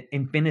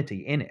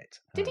infinity in it.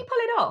 Did he pull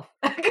it off?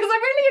 Because I'm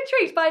really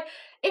intrigued by,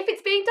 if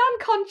it's being done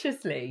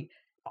consciously,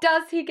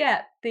 does he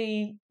get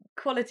the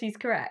qualities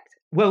correct?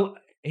 Well,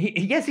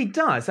 yes, he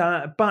does.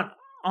 But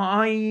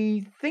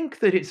I think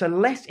that it's a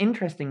less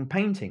interesting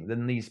painting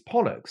than these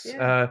Pollocks,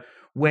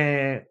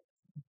 where...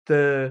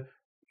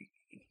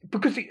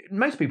 because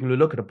most people who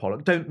look at a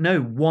Pollock don't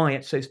know why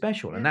it's so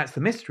special, and that's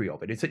the mystery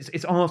of it.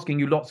 It's asking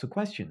you lots of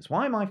questions.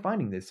 Why am I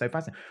finding this so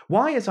fascinating?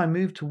 Why, as I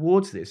move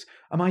towards this,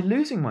 am I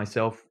losing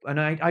myself? And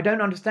I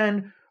don't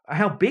understand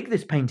how big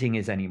this painting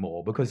is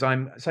anymore, because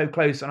I'm so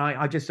close, and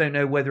I just don't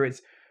know whether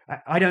it's...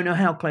 I don't know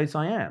how close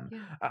I am.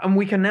 And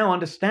we can now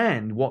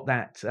understand what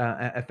that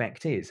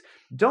effect is.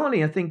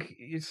 Dali, I think,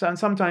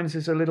 sometimes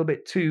is a little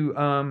bit too...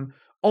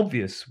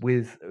 obvious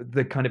with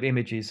the kind of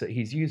images that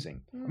he's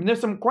using. I mean, there's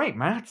some great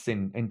maths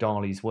in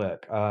Dali's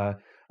work.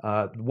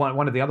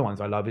 One of the other ones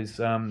I love is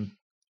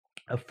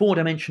a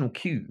 4-dimensional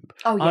cube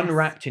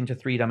unwrapped into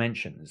 3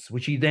 dimensions,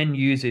 which he then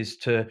uses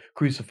to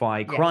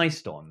crucify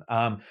Christ on.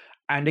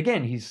 And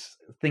again, he's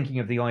thinking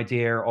of the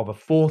idea of a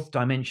 4th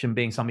dimension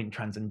being something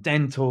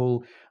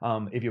transcendental.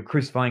 If you're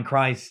crucifying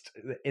Christ,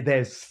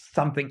 there's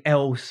something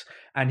else,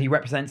 and he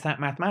represents that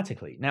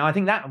mathematically. Now, I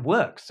think that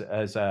works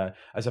as a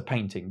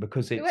painting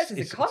because it works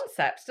as a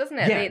concept, doesn't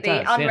it? Yeah,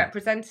 the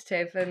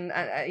unrepresentative and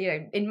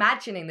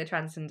imagining the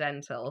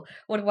transcendental.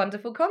 What a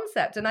wonderful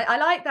concept! And I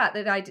like that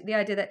the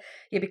idea that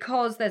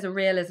because there's a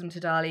realism to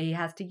Dali, he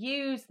has to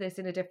use this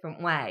in a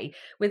different way.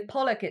 With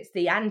Pollock, it's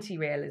the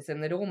anti-realism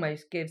that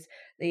almost gives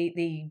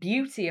the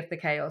beauty of the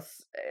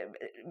chaos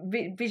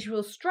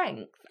visual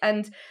strength.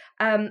 And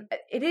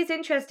it is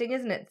interesting,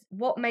 isn't it?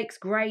 What makes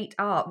great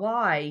art?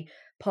 Why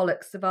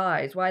Pollock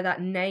survives, why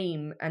that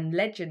name and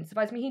legend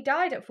survives. I mean, he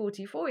died at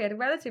 44. He had a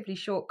relatively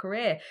short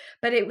career,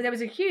 but there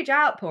was a huge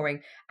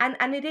outpouring. And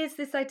it is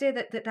this idea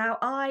that our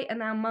eye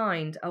and our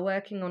mind are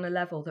working on a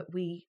level that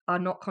we are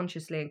not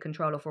consciously in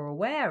control of or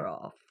aware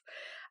of.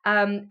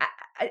 I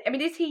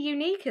mean, is he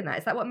unique in that?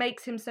 Is that what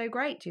makes him so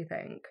great, do you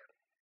think?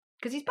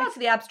 Because he's part of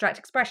the abstract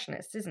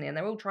expressionists, isn't he? And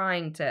they're all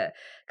trying to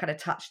kind of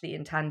touch the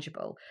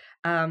intangible.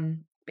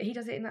 But he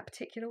does it in that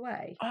particular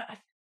way.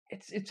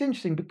 It's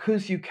interesting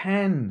because you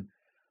can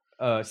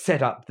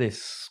set up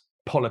this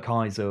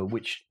Pollockizer,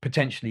 which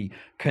potentially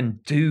can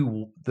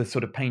do the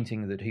sort of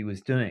painting that he was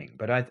doing.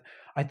 But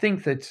I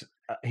think that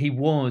he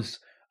was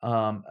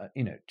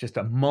just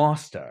a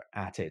master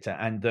at it,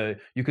 and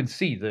you can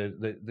see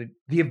the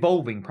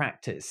evolving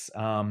practice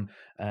and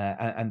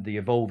the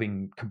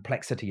evolving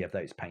complexity of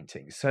those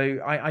paintings. So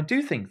I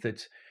do think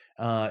that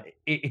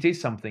it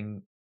is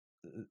something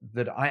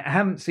that I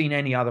haven't seen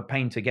any other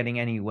painter getting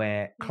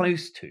anywhere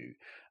close to.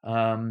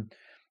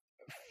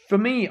 For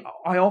me,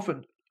 I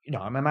often,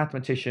 I'm a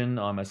mathematician,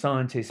 I'm a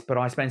scientist, but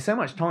I spend so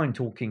much time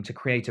talking to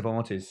creative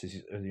artists,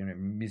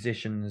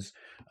 musicians,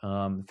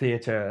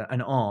 theatre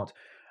and art.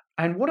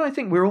 And what I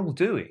think we're all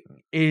doing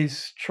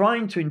is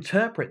trying to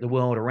interpret the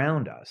world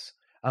around us,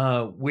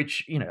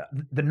 which,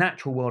 the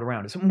natural world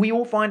around us. And we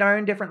all find our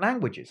own different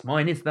languages.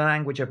 Mine is the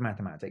language of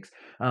mathematics.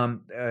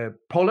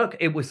 Pollock,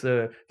 it was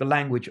the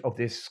language of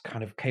this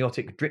kind of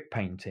chaotic drip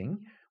painting,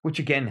 which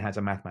again has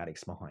a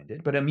mathematics behind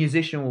it. But a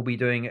musician will be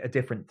doing a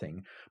different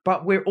thing.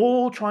 But we're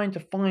all trying to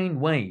find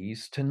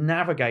ways to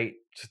navigate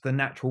the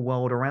natural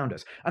world around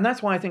us. And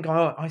that's why I think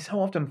I so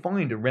often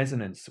find a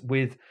resonance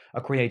with a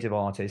creative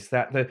artist,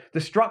 that the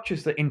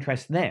structures that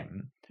interest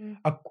them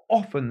are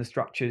often the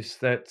structures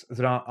that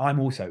I'm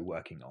also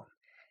working on.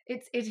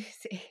 It's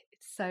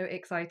so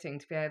exciting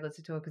to be able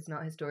to talk as an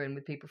art historian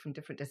with people from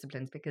different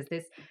disciplines, because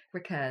this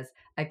recurs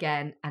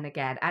again and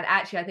again. And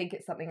actually, I think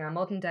it's something our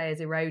modern day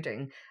is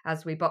eroding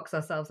as we box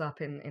ourselves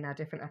up in our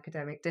different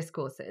academic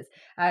discourses.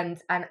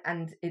 And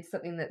it's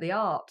something that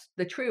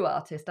the true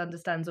artist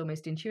understands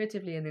almost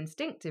intuitively and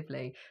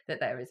instinctively, that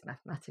there is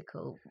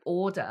mathematical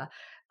order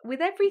with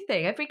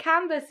everything. Every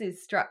canvas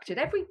is structured.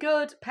 Every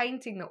good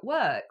painting that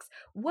works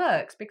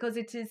because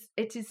it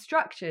is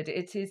structured.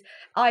 It is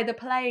either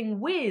playing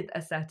with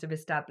a set of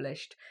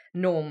established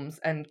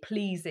norms and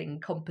pleasing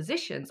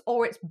compositions,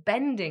 or it's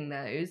bending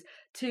those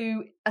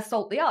to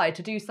assault the eye,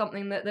 to do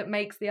something that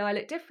makes the eye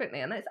look differently.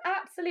 And that's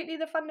absolutely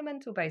the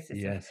fundamental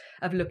basis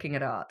of looking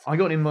at art. I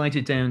got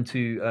invited down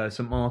to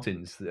St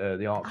Martin's,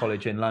 the art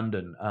college in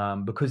London,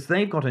 because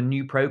they've got a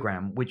new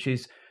program which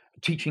is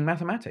teaching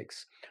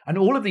mathematics. And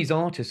all of these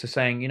artists are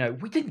saying,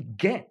 we didn't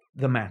get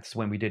the maths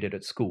when we did it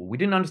at school. We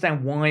didn't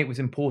understand why it was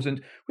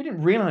important. We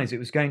didn't realize it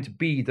was going to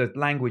be the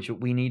language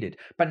that we needed.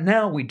 But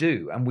now we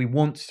do, and we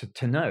want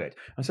to know it.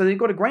 And so they've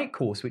got a great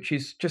course, which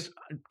is just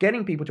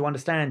getting people to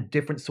understand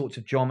different sorts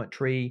of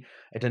geometry.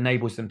 It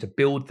enables them to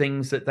build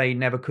things that they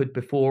never could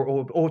before,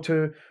 or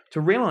to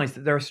realize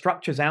that there are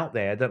structures out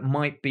there that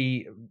might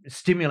be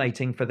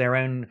stimulating for their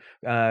own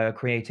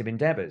creative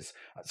endeavors.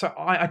 So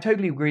I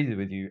totally agree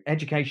with you.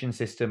 Education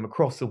system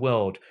across the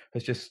world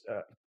has just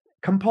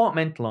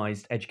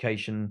compartmentalized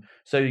education.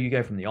 So you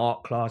go from the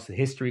art class, the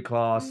history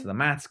class, to the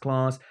maths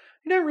class.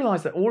 You don't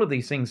realize that all of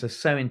these things are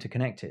so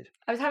interconnected.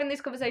 I was having this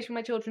conversation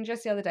with my children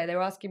just the other day. They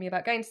were asking me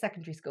about going to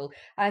secondary school.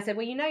 And I said,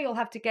 well, you'll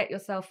have to get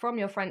yourself from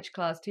your French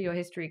class to your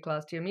history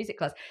class to your music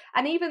class.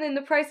 And even in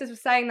the process of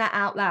saying that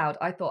out loud,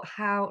 I thought,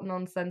 how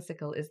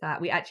nonsensical is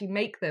that? We actually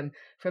make them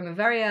from a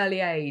very early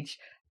age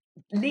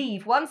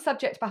leave one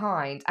subject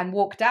behind and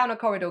walk down a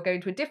corridor, go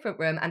into a different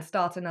room and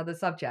start another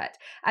subject.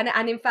 And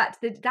in fact,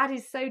 that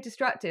is so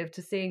destructive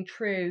to seeing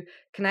true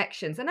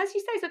connections. And as you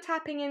say, so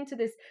tapping into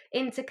this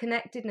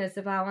interconnectedness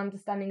of our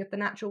understanding of the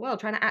natural world,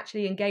 trying to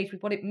actually engage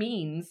with what it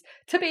means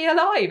to be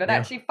alive and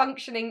actually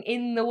functioning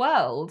in the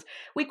world.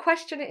 We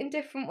question it in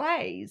different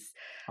ways.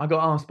 I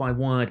got asked by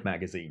Wired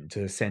magazine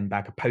to send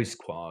back a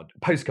postcard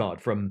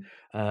from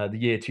the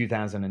year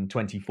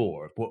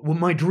 2024. What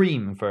my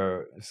dream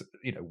for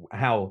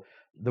how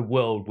the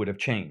world would have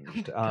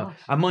changed.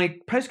 And my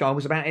postcard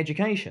was about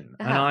education.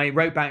 And I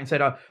wrote back and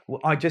said,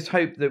 I just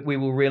hope that we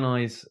will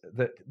realise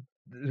that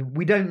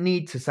we don't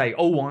need to say,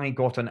 oh, I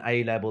got an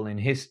A level in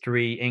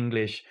history,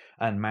 English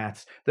and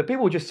maths. That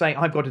people just say,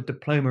 I've got a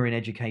diploma in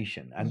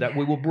education, and that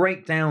we will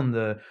break down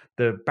the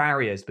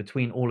barriers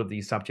between all of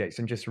these subjects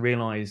and just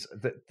realize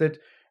that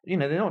you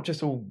know, they're not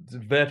just all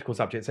vertical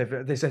subjects.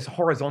 There's this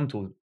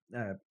horizontal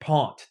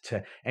part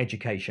to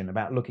education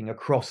about looking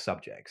across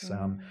subjects,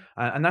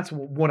 and that's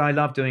what I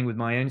love doing with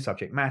my own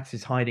subject. Maths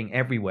is hiding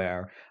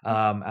everywhere.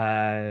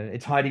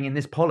 It's hiding in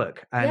this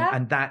Pollock,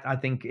 and that I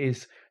think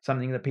is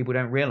something that people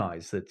don't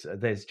realize, that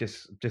there's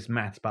just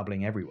maths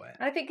bubbling everywhere.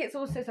 I think it's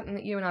also something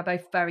that you and I are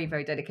both very,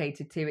 very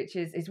dedicated to, which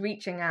is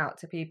reaching out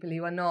to people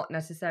who are not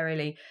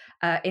necessarily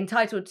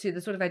entitled to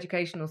the sort of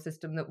educational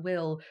system that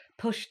will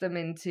push them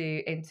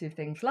into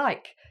things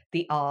like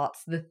the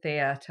arts, the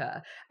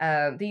theatre,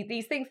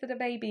 these things that are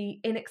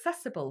maybe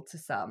inaccessible to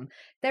some.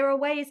 There are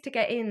ways to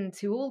get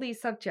into all these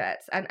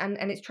subjects, and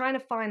it's trying to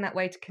find that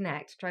way to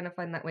connect, trying to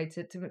find that way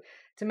to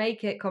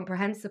make it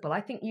comprehensible. I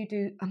think you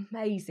do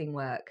amazing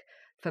work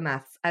for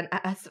maths, and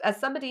as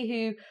somebody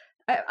who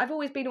I've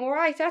always been all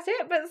right at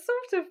it, but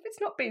sort of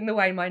it's not been the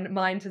way my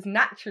mind has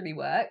naturally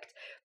worked.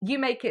 You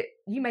make it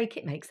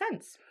make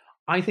sense.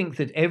 I think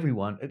that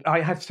I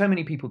have so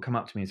many people come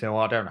up to me and say, oh,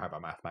 I don't have a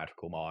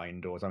mathematical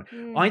mind or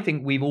something. I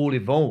think we've all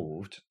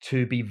evolved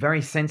to be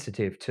very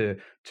sensitive to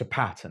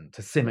pattern,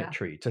 to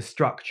symmetry, to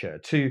structure,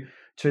 to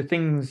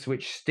things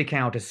which stick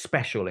out as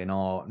special in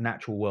our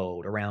natural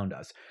world around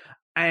us.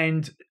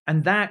 And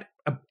that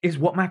is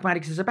what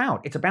mathematics is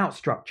about. It's about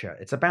structure.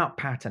 It's about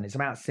pattern. It's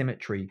about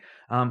symmetry.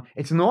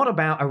 It's not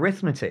about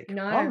arithmetic.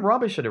 No. I'm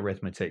rubbish at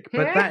arithmetic,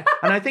 but and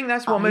I think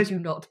that's what I do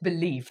not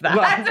believe that.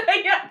 Well,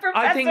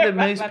 I think that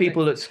most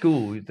people at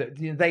school,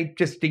 they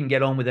just didn't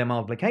get on with their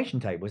multiplication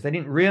tables. They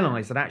didn't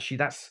realize that actually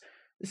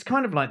it's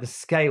kind of like the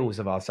scales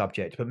of our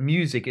subject, but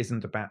music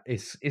isn't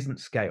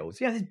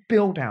scales. Yeah, it's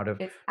built out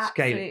of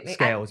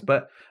scales,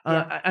 but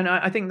and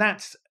I think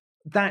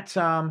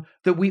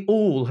that we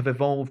all have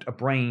evolved a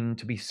brain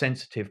to be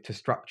sensitive to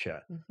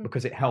structure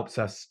because it helps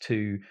us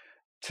to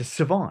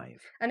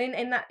survive. And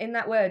in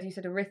that word, you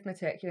said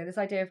arithmetic, you know, this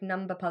idea of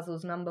number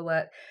puzzles, number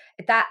work,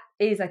 that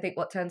is, I think,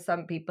 what turns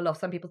some people off.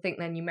 Some people think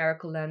they're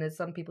numerical learners.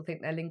 Some people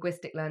think they're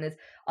linguistic learners.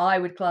 I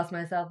would class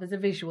myself as a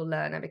visual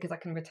learner because I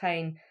can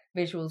retain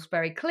visuals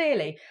very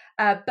clearly.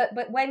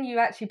 But when you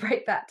actually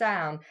break that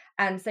down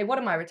and say, what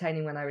am I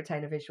retaining when I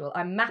retain a visual?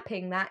 I'm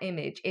mapping that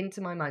image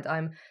into my mind.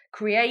 I'm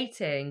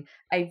creating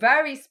a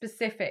very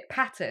specific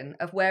pattern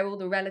of where all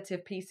the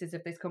relative pieces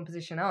of this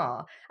composition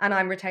are, and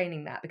I'm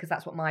retaining that because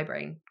that's what my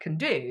brain can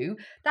do.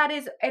 That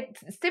is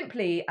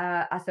simply,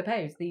 I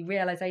suppose, the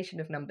realization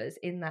of numbers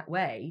in that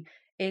way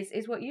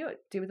is what you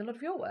do with a lot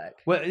of your work.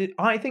 Well,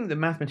 I think that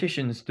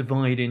mathematicians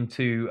divide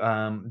into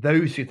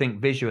those who think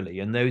visually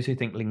and those who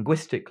think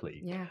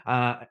linguistically.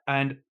 Yeah.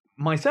 And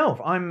myself,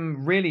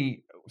 I'm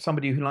really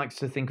somebody who likes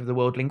to think of the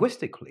world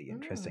linguistically,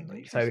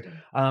 interestingly.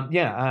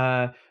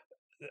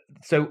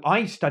 So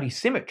I study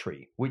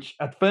symmetry, which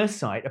at first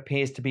sight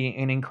appears to be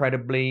an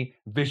incredibly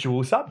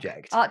visual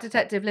subject. Art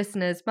Detective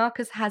listeners,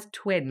 Marcus has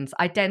twins,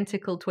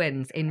 identical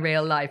twins in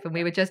real life, and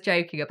we were just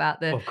joking about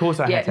the of course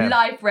I have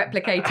life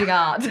replicating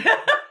art.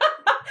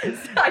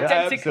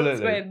 Identical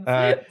twins.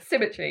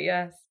 Symmetry,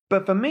 yes.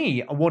 But for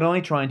me, what I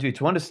try and do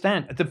to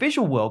understand, the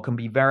visual world can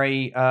be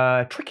very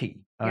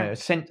tricky.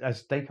 As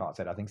Descartes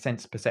said, I think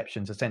sense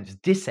perceptions are sense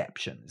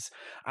deceptions.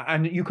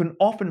 And you can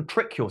often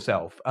trick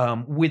yourself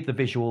with the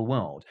visual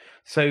world.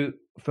 So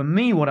for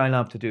me, what I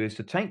love to do is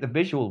to take the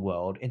visual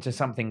world into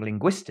something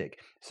linguistic.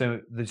 So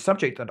the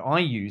subject that I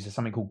use is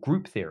something called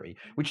group theory,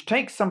 which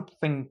takes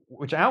something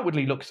which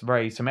outwardly looks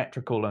very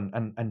symmetrical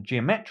and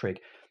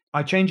geometric.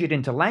 I change it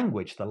into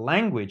language. The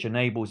language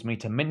enables me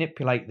to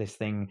manipulate this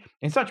thing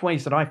in such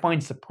ways that I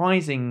find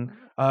surprising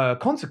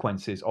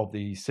consequences of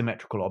these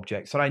symmetrical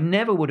objects that I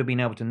never would have been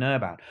able to know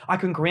about. I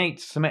can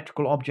create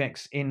symmetrical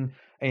objects in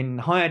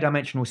higher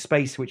dimensional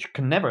space which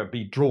can never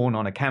be drawn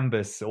on a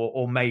canvas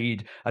or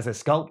made as a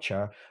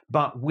sculpture.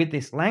 But with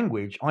this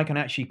language, I can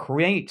actually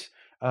create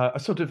a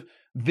sort of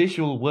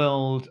visual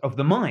world of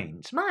the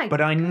mind.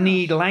 But I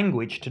need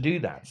language to do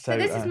that. So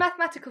this is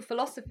mathematical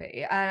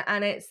philosophy,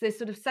 and it's this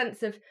sort of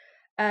sense of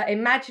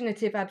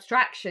imaginative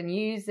abstraction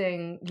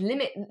using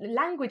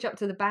language up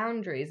to the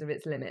boundaries of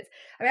its limits.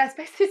 I mean, I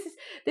suppose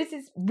this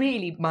is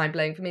really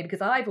mind-blowing for me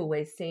because I've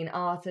always seen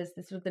art as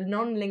the sort of the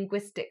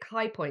non-linguistic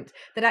high point,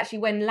 that actually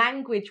when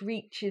language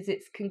reaches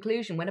its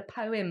conclusion, when a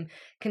poem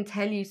can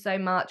tell you so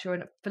much or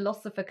a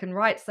philosopher can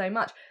write so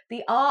much,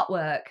 the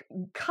artwork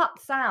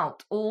cuts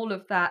out all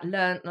of that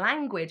learnt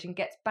language and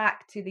gets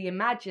back to the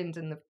imagined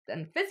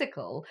and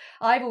physical.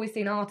 I've always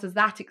seen art as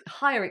that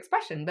higher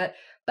expression, but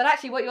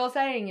actually what you're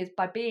saying is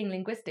by being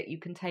linguistic, you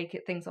can take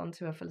things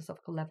onto a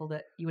philosophical level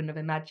that you wouldn't have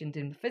imagined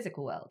in the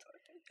physical world.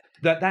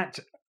 That's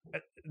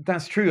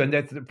true, and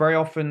that's very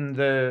often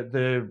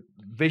the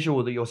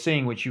visual that you're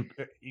seeing, which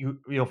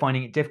you're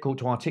finding it difficult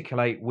to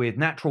articulate with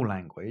natural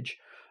language.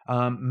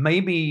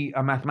 Maybe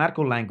a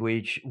mathematical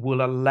language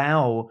will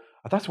allow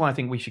that's why I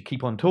think we should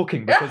keep on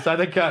talking, because I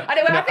think I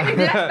know. I think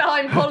we left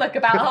behind Pollock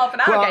about half an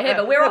hour ago here,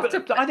 but we're off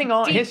to. I think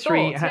art deep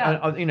history,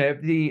 thoughts,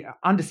 the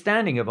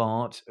understanding of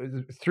art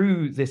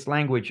through this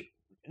language.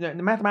 The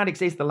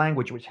mathematics is the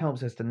language which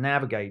helps us to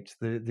navigate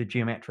the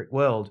geometric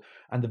world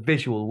and the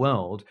visual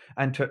world,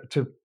 and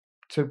to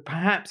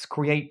perhaps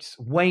create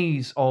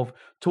ways of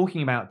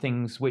talking about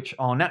things which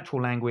our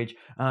natural language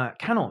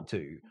cannot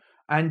do.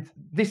 And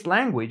this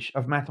language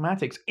of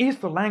mathematics is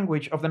the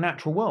language of the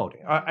natural world.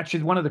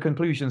 Actually, one of the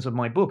conclusions of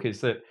my book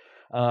is that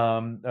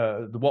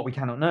what we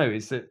cannot know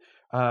is that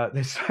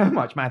there's so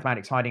much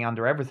mathematics hiding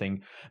under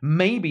everything.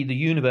 Maybe the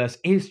universe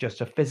is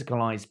just a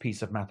physicalized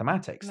piece of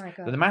mathematics.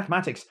 But the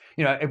mathematics,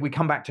 if we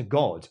come back to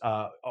God,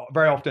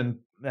 very often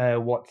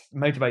what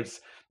motivates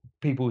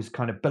people's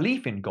kind of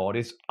belief in God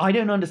is, I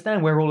don't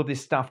understand where all of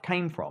this stuff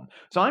came from.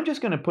 So I'm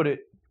just going to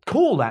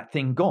call that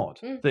thing God,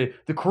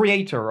 the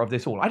creator of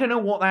this all. I don't know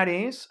what that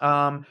is,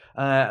 and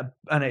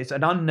it's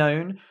an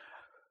unknown.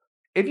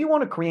 If you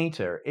want a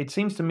creator, it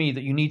seems to me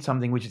that you need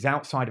something which is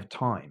outside of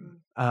time.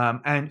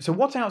 And so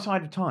what's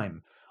outside of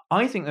time?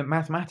 I think that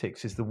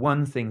mathematics is the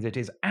one thing that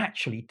is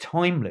actually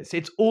timeless.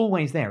 It's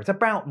always there. It's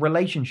about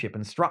relationship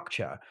and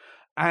structure.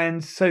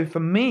 And so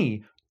for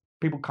me,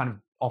 people kind of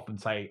often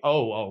say,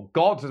 oh,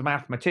 God's a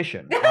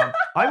mathematician.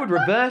 I would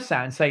reverse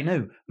that and say,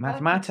 no,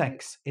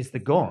 mathematics is the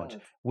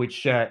God,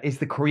 which is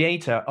the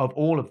creator of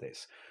all of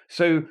this.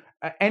 So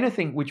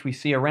anything which we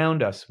see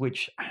around us,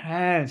 which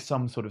has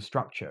some sort of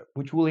structure,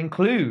 which will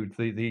include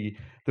the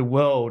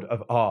world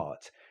of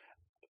art,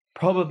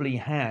 probably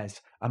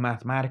has a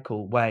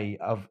mathematical way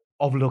of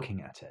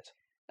looking at it.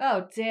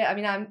 Oh dear, I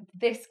mean, I'm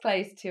this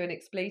close to an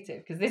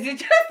expletive because this is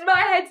just, my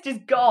head's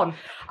just gone.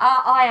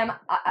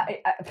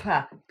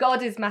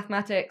 God is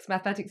mathematics,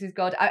 mathematics is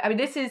God. I mean,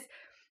 this is,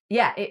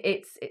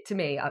 it's to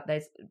me,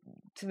 there's,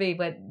 to me,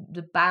 where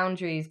the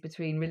boundaries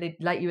between,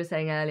 like you were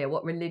saying earlier,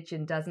 what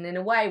religion does, and in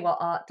a way what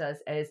art does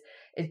is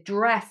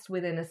dressed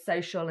within a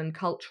social and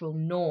cultural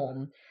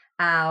norm,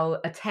 our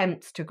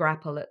attempts to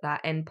grapple at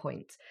that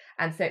endpoint.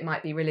 And so it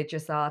might be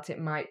religious art, it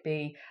might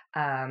be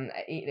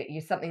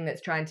something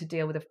that's trying to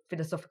deal with a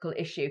philosophical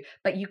issue,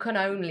 but you can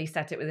only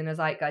set it within a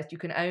zeitgeist. You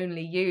can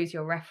only use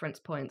your reference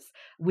points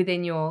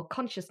within your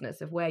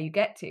consciousness of where you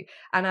get to.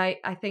 And I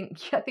think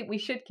we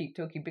should keep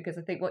talking, because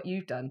I think what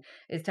you've done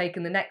is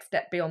taken the next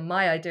step beyond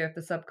my idea of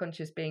the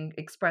subconscious being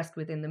expressed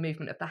within the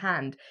movement of the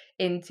hand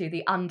into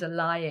the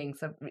underlying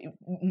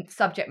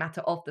subject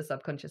matter of the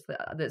subconscious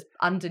that's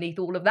underneath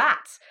all of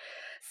that.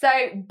 So,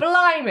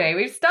 blimey,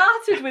 we've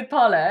started with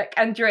Pollock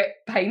and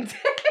drip painting.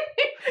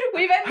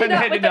 We've ended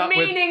up with the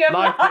meaning of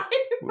life.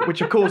 Which,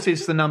 of course,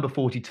 is the number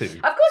 42.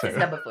 Of course it's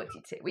number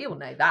 42. We all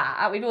know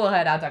that. We've all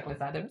heard our Douglas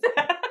Adams.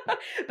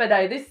 But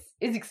no, this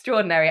is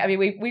extraordinary. I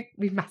mean,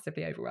 we've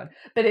massively overrun.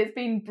 But it's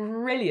been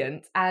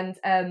brilliant. And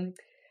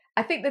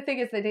I think the thing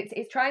is that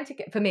it's trying to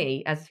get, for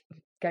me, as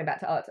going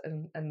back to art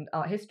and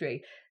art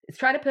history, it's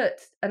trying to put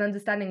an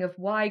understanding of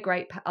why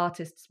great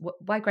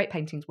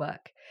paintings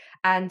work.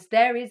 And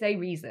there is a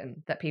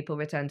reason that people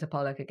return to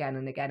Pollock again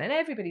and again. And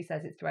everybody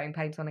says it's throwing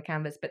paint on a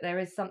canvas, but there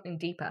is something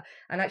deeper.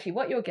 And actually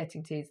what you're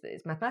getting to is that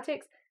it's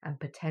mathematics and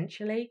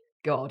potentially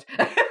God.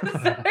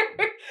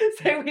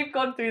 So we've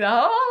gone through the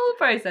whole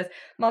process.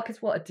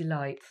 Marcus, what a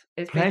delight.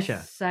 It's been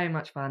so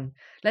much fun.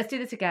 Let's do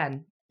this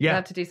again. Yeah.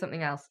 Love to do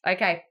something else.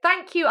 Okay.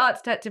 Thank you, Art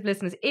Detective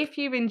listeners. If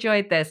you've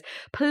enjoyed this,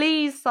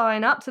 please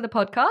sign up to the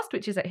podcast,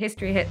 which is at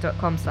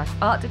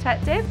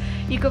historyhit.com/artdetective.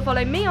 You can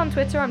follow me on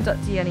Twitter. I'm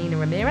Dr. Janina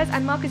Ramirez.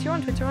 And Marcus, you're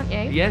on Twitter, aren't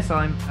you? Yes,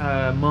 I'm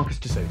Marcus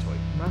de Soto.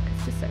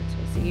 Marcus de Soto.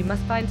 So you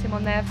must find him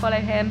on there, follow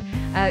him,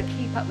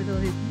 keep up with all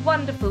his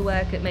wonderful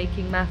work at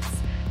making maths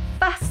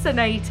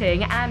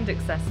fascinating and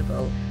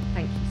accessible.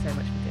 Thank you so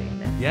much for doing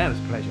this. Yeah, it was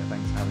a pleasure.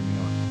 Thanks for having me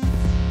on.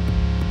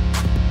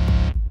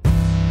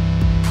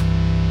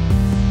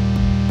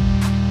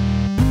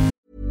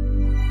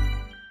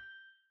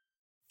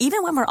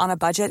 Even when we're on a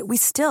budget, we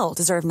still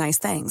deserve nice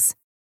things.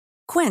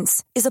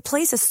 Quince is a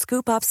place to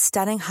scoop up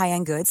stunning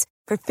high-end goods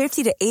for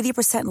 50 to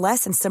 80%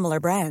 less than similar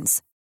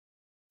brands.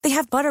 They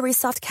have buttery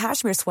soft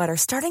cashmere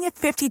sweaters starting at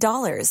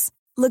 $50,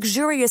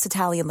 luxurious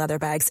Italian leather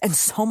bags, and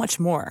so much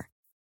more.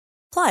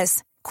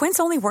 Plus, Quince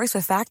only works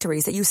with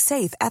factories that use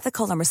safe,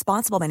 ethical, and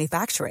responsible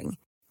manufacturing.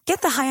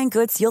 Get the high-end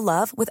goods you'll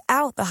love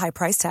without the high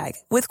price tag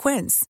with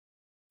Quince.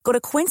 Go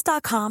to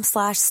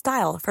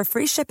quince.com/style for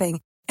free shipping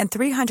and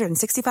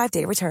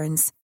 365-day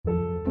returns.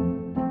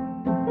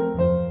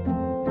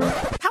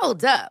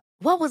 Hold up.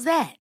 What was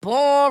that?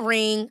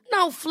 Boring.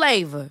 No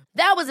flavor.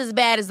 That was as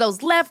bad as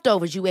those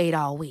leftovers you ate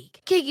all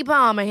week. Keke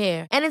Palmer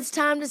here. And it's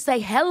time to say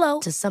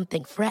hello to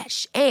something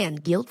fresh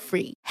and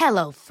guilt-free.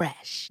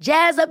 HelloFresh.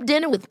 Jazz up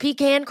dinner with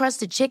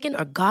pecan-crusted chicken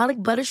or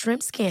garlic butter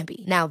shrimp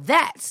scampi. Now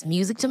that's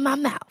music to my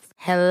mouth.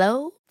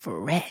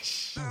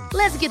 HelloFresh.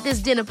 Let's get this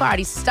dinner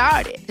party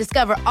started.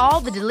 Discover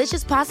all the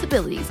delicious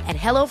possibilities at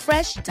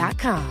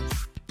HelloFresh.com.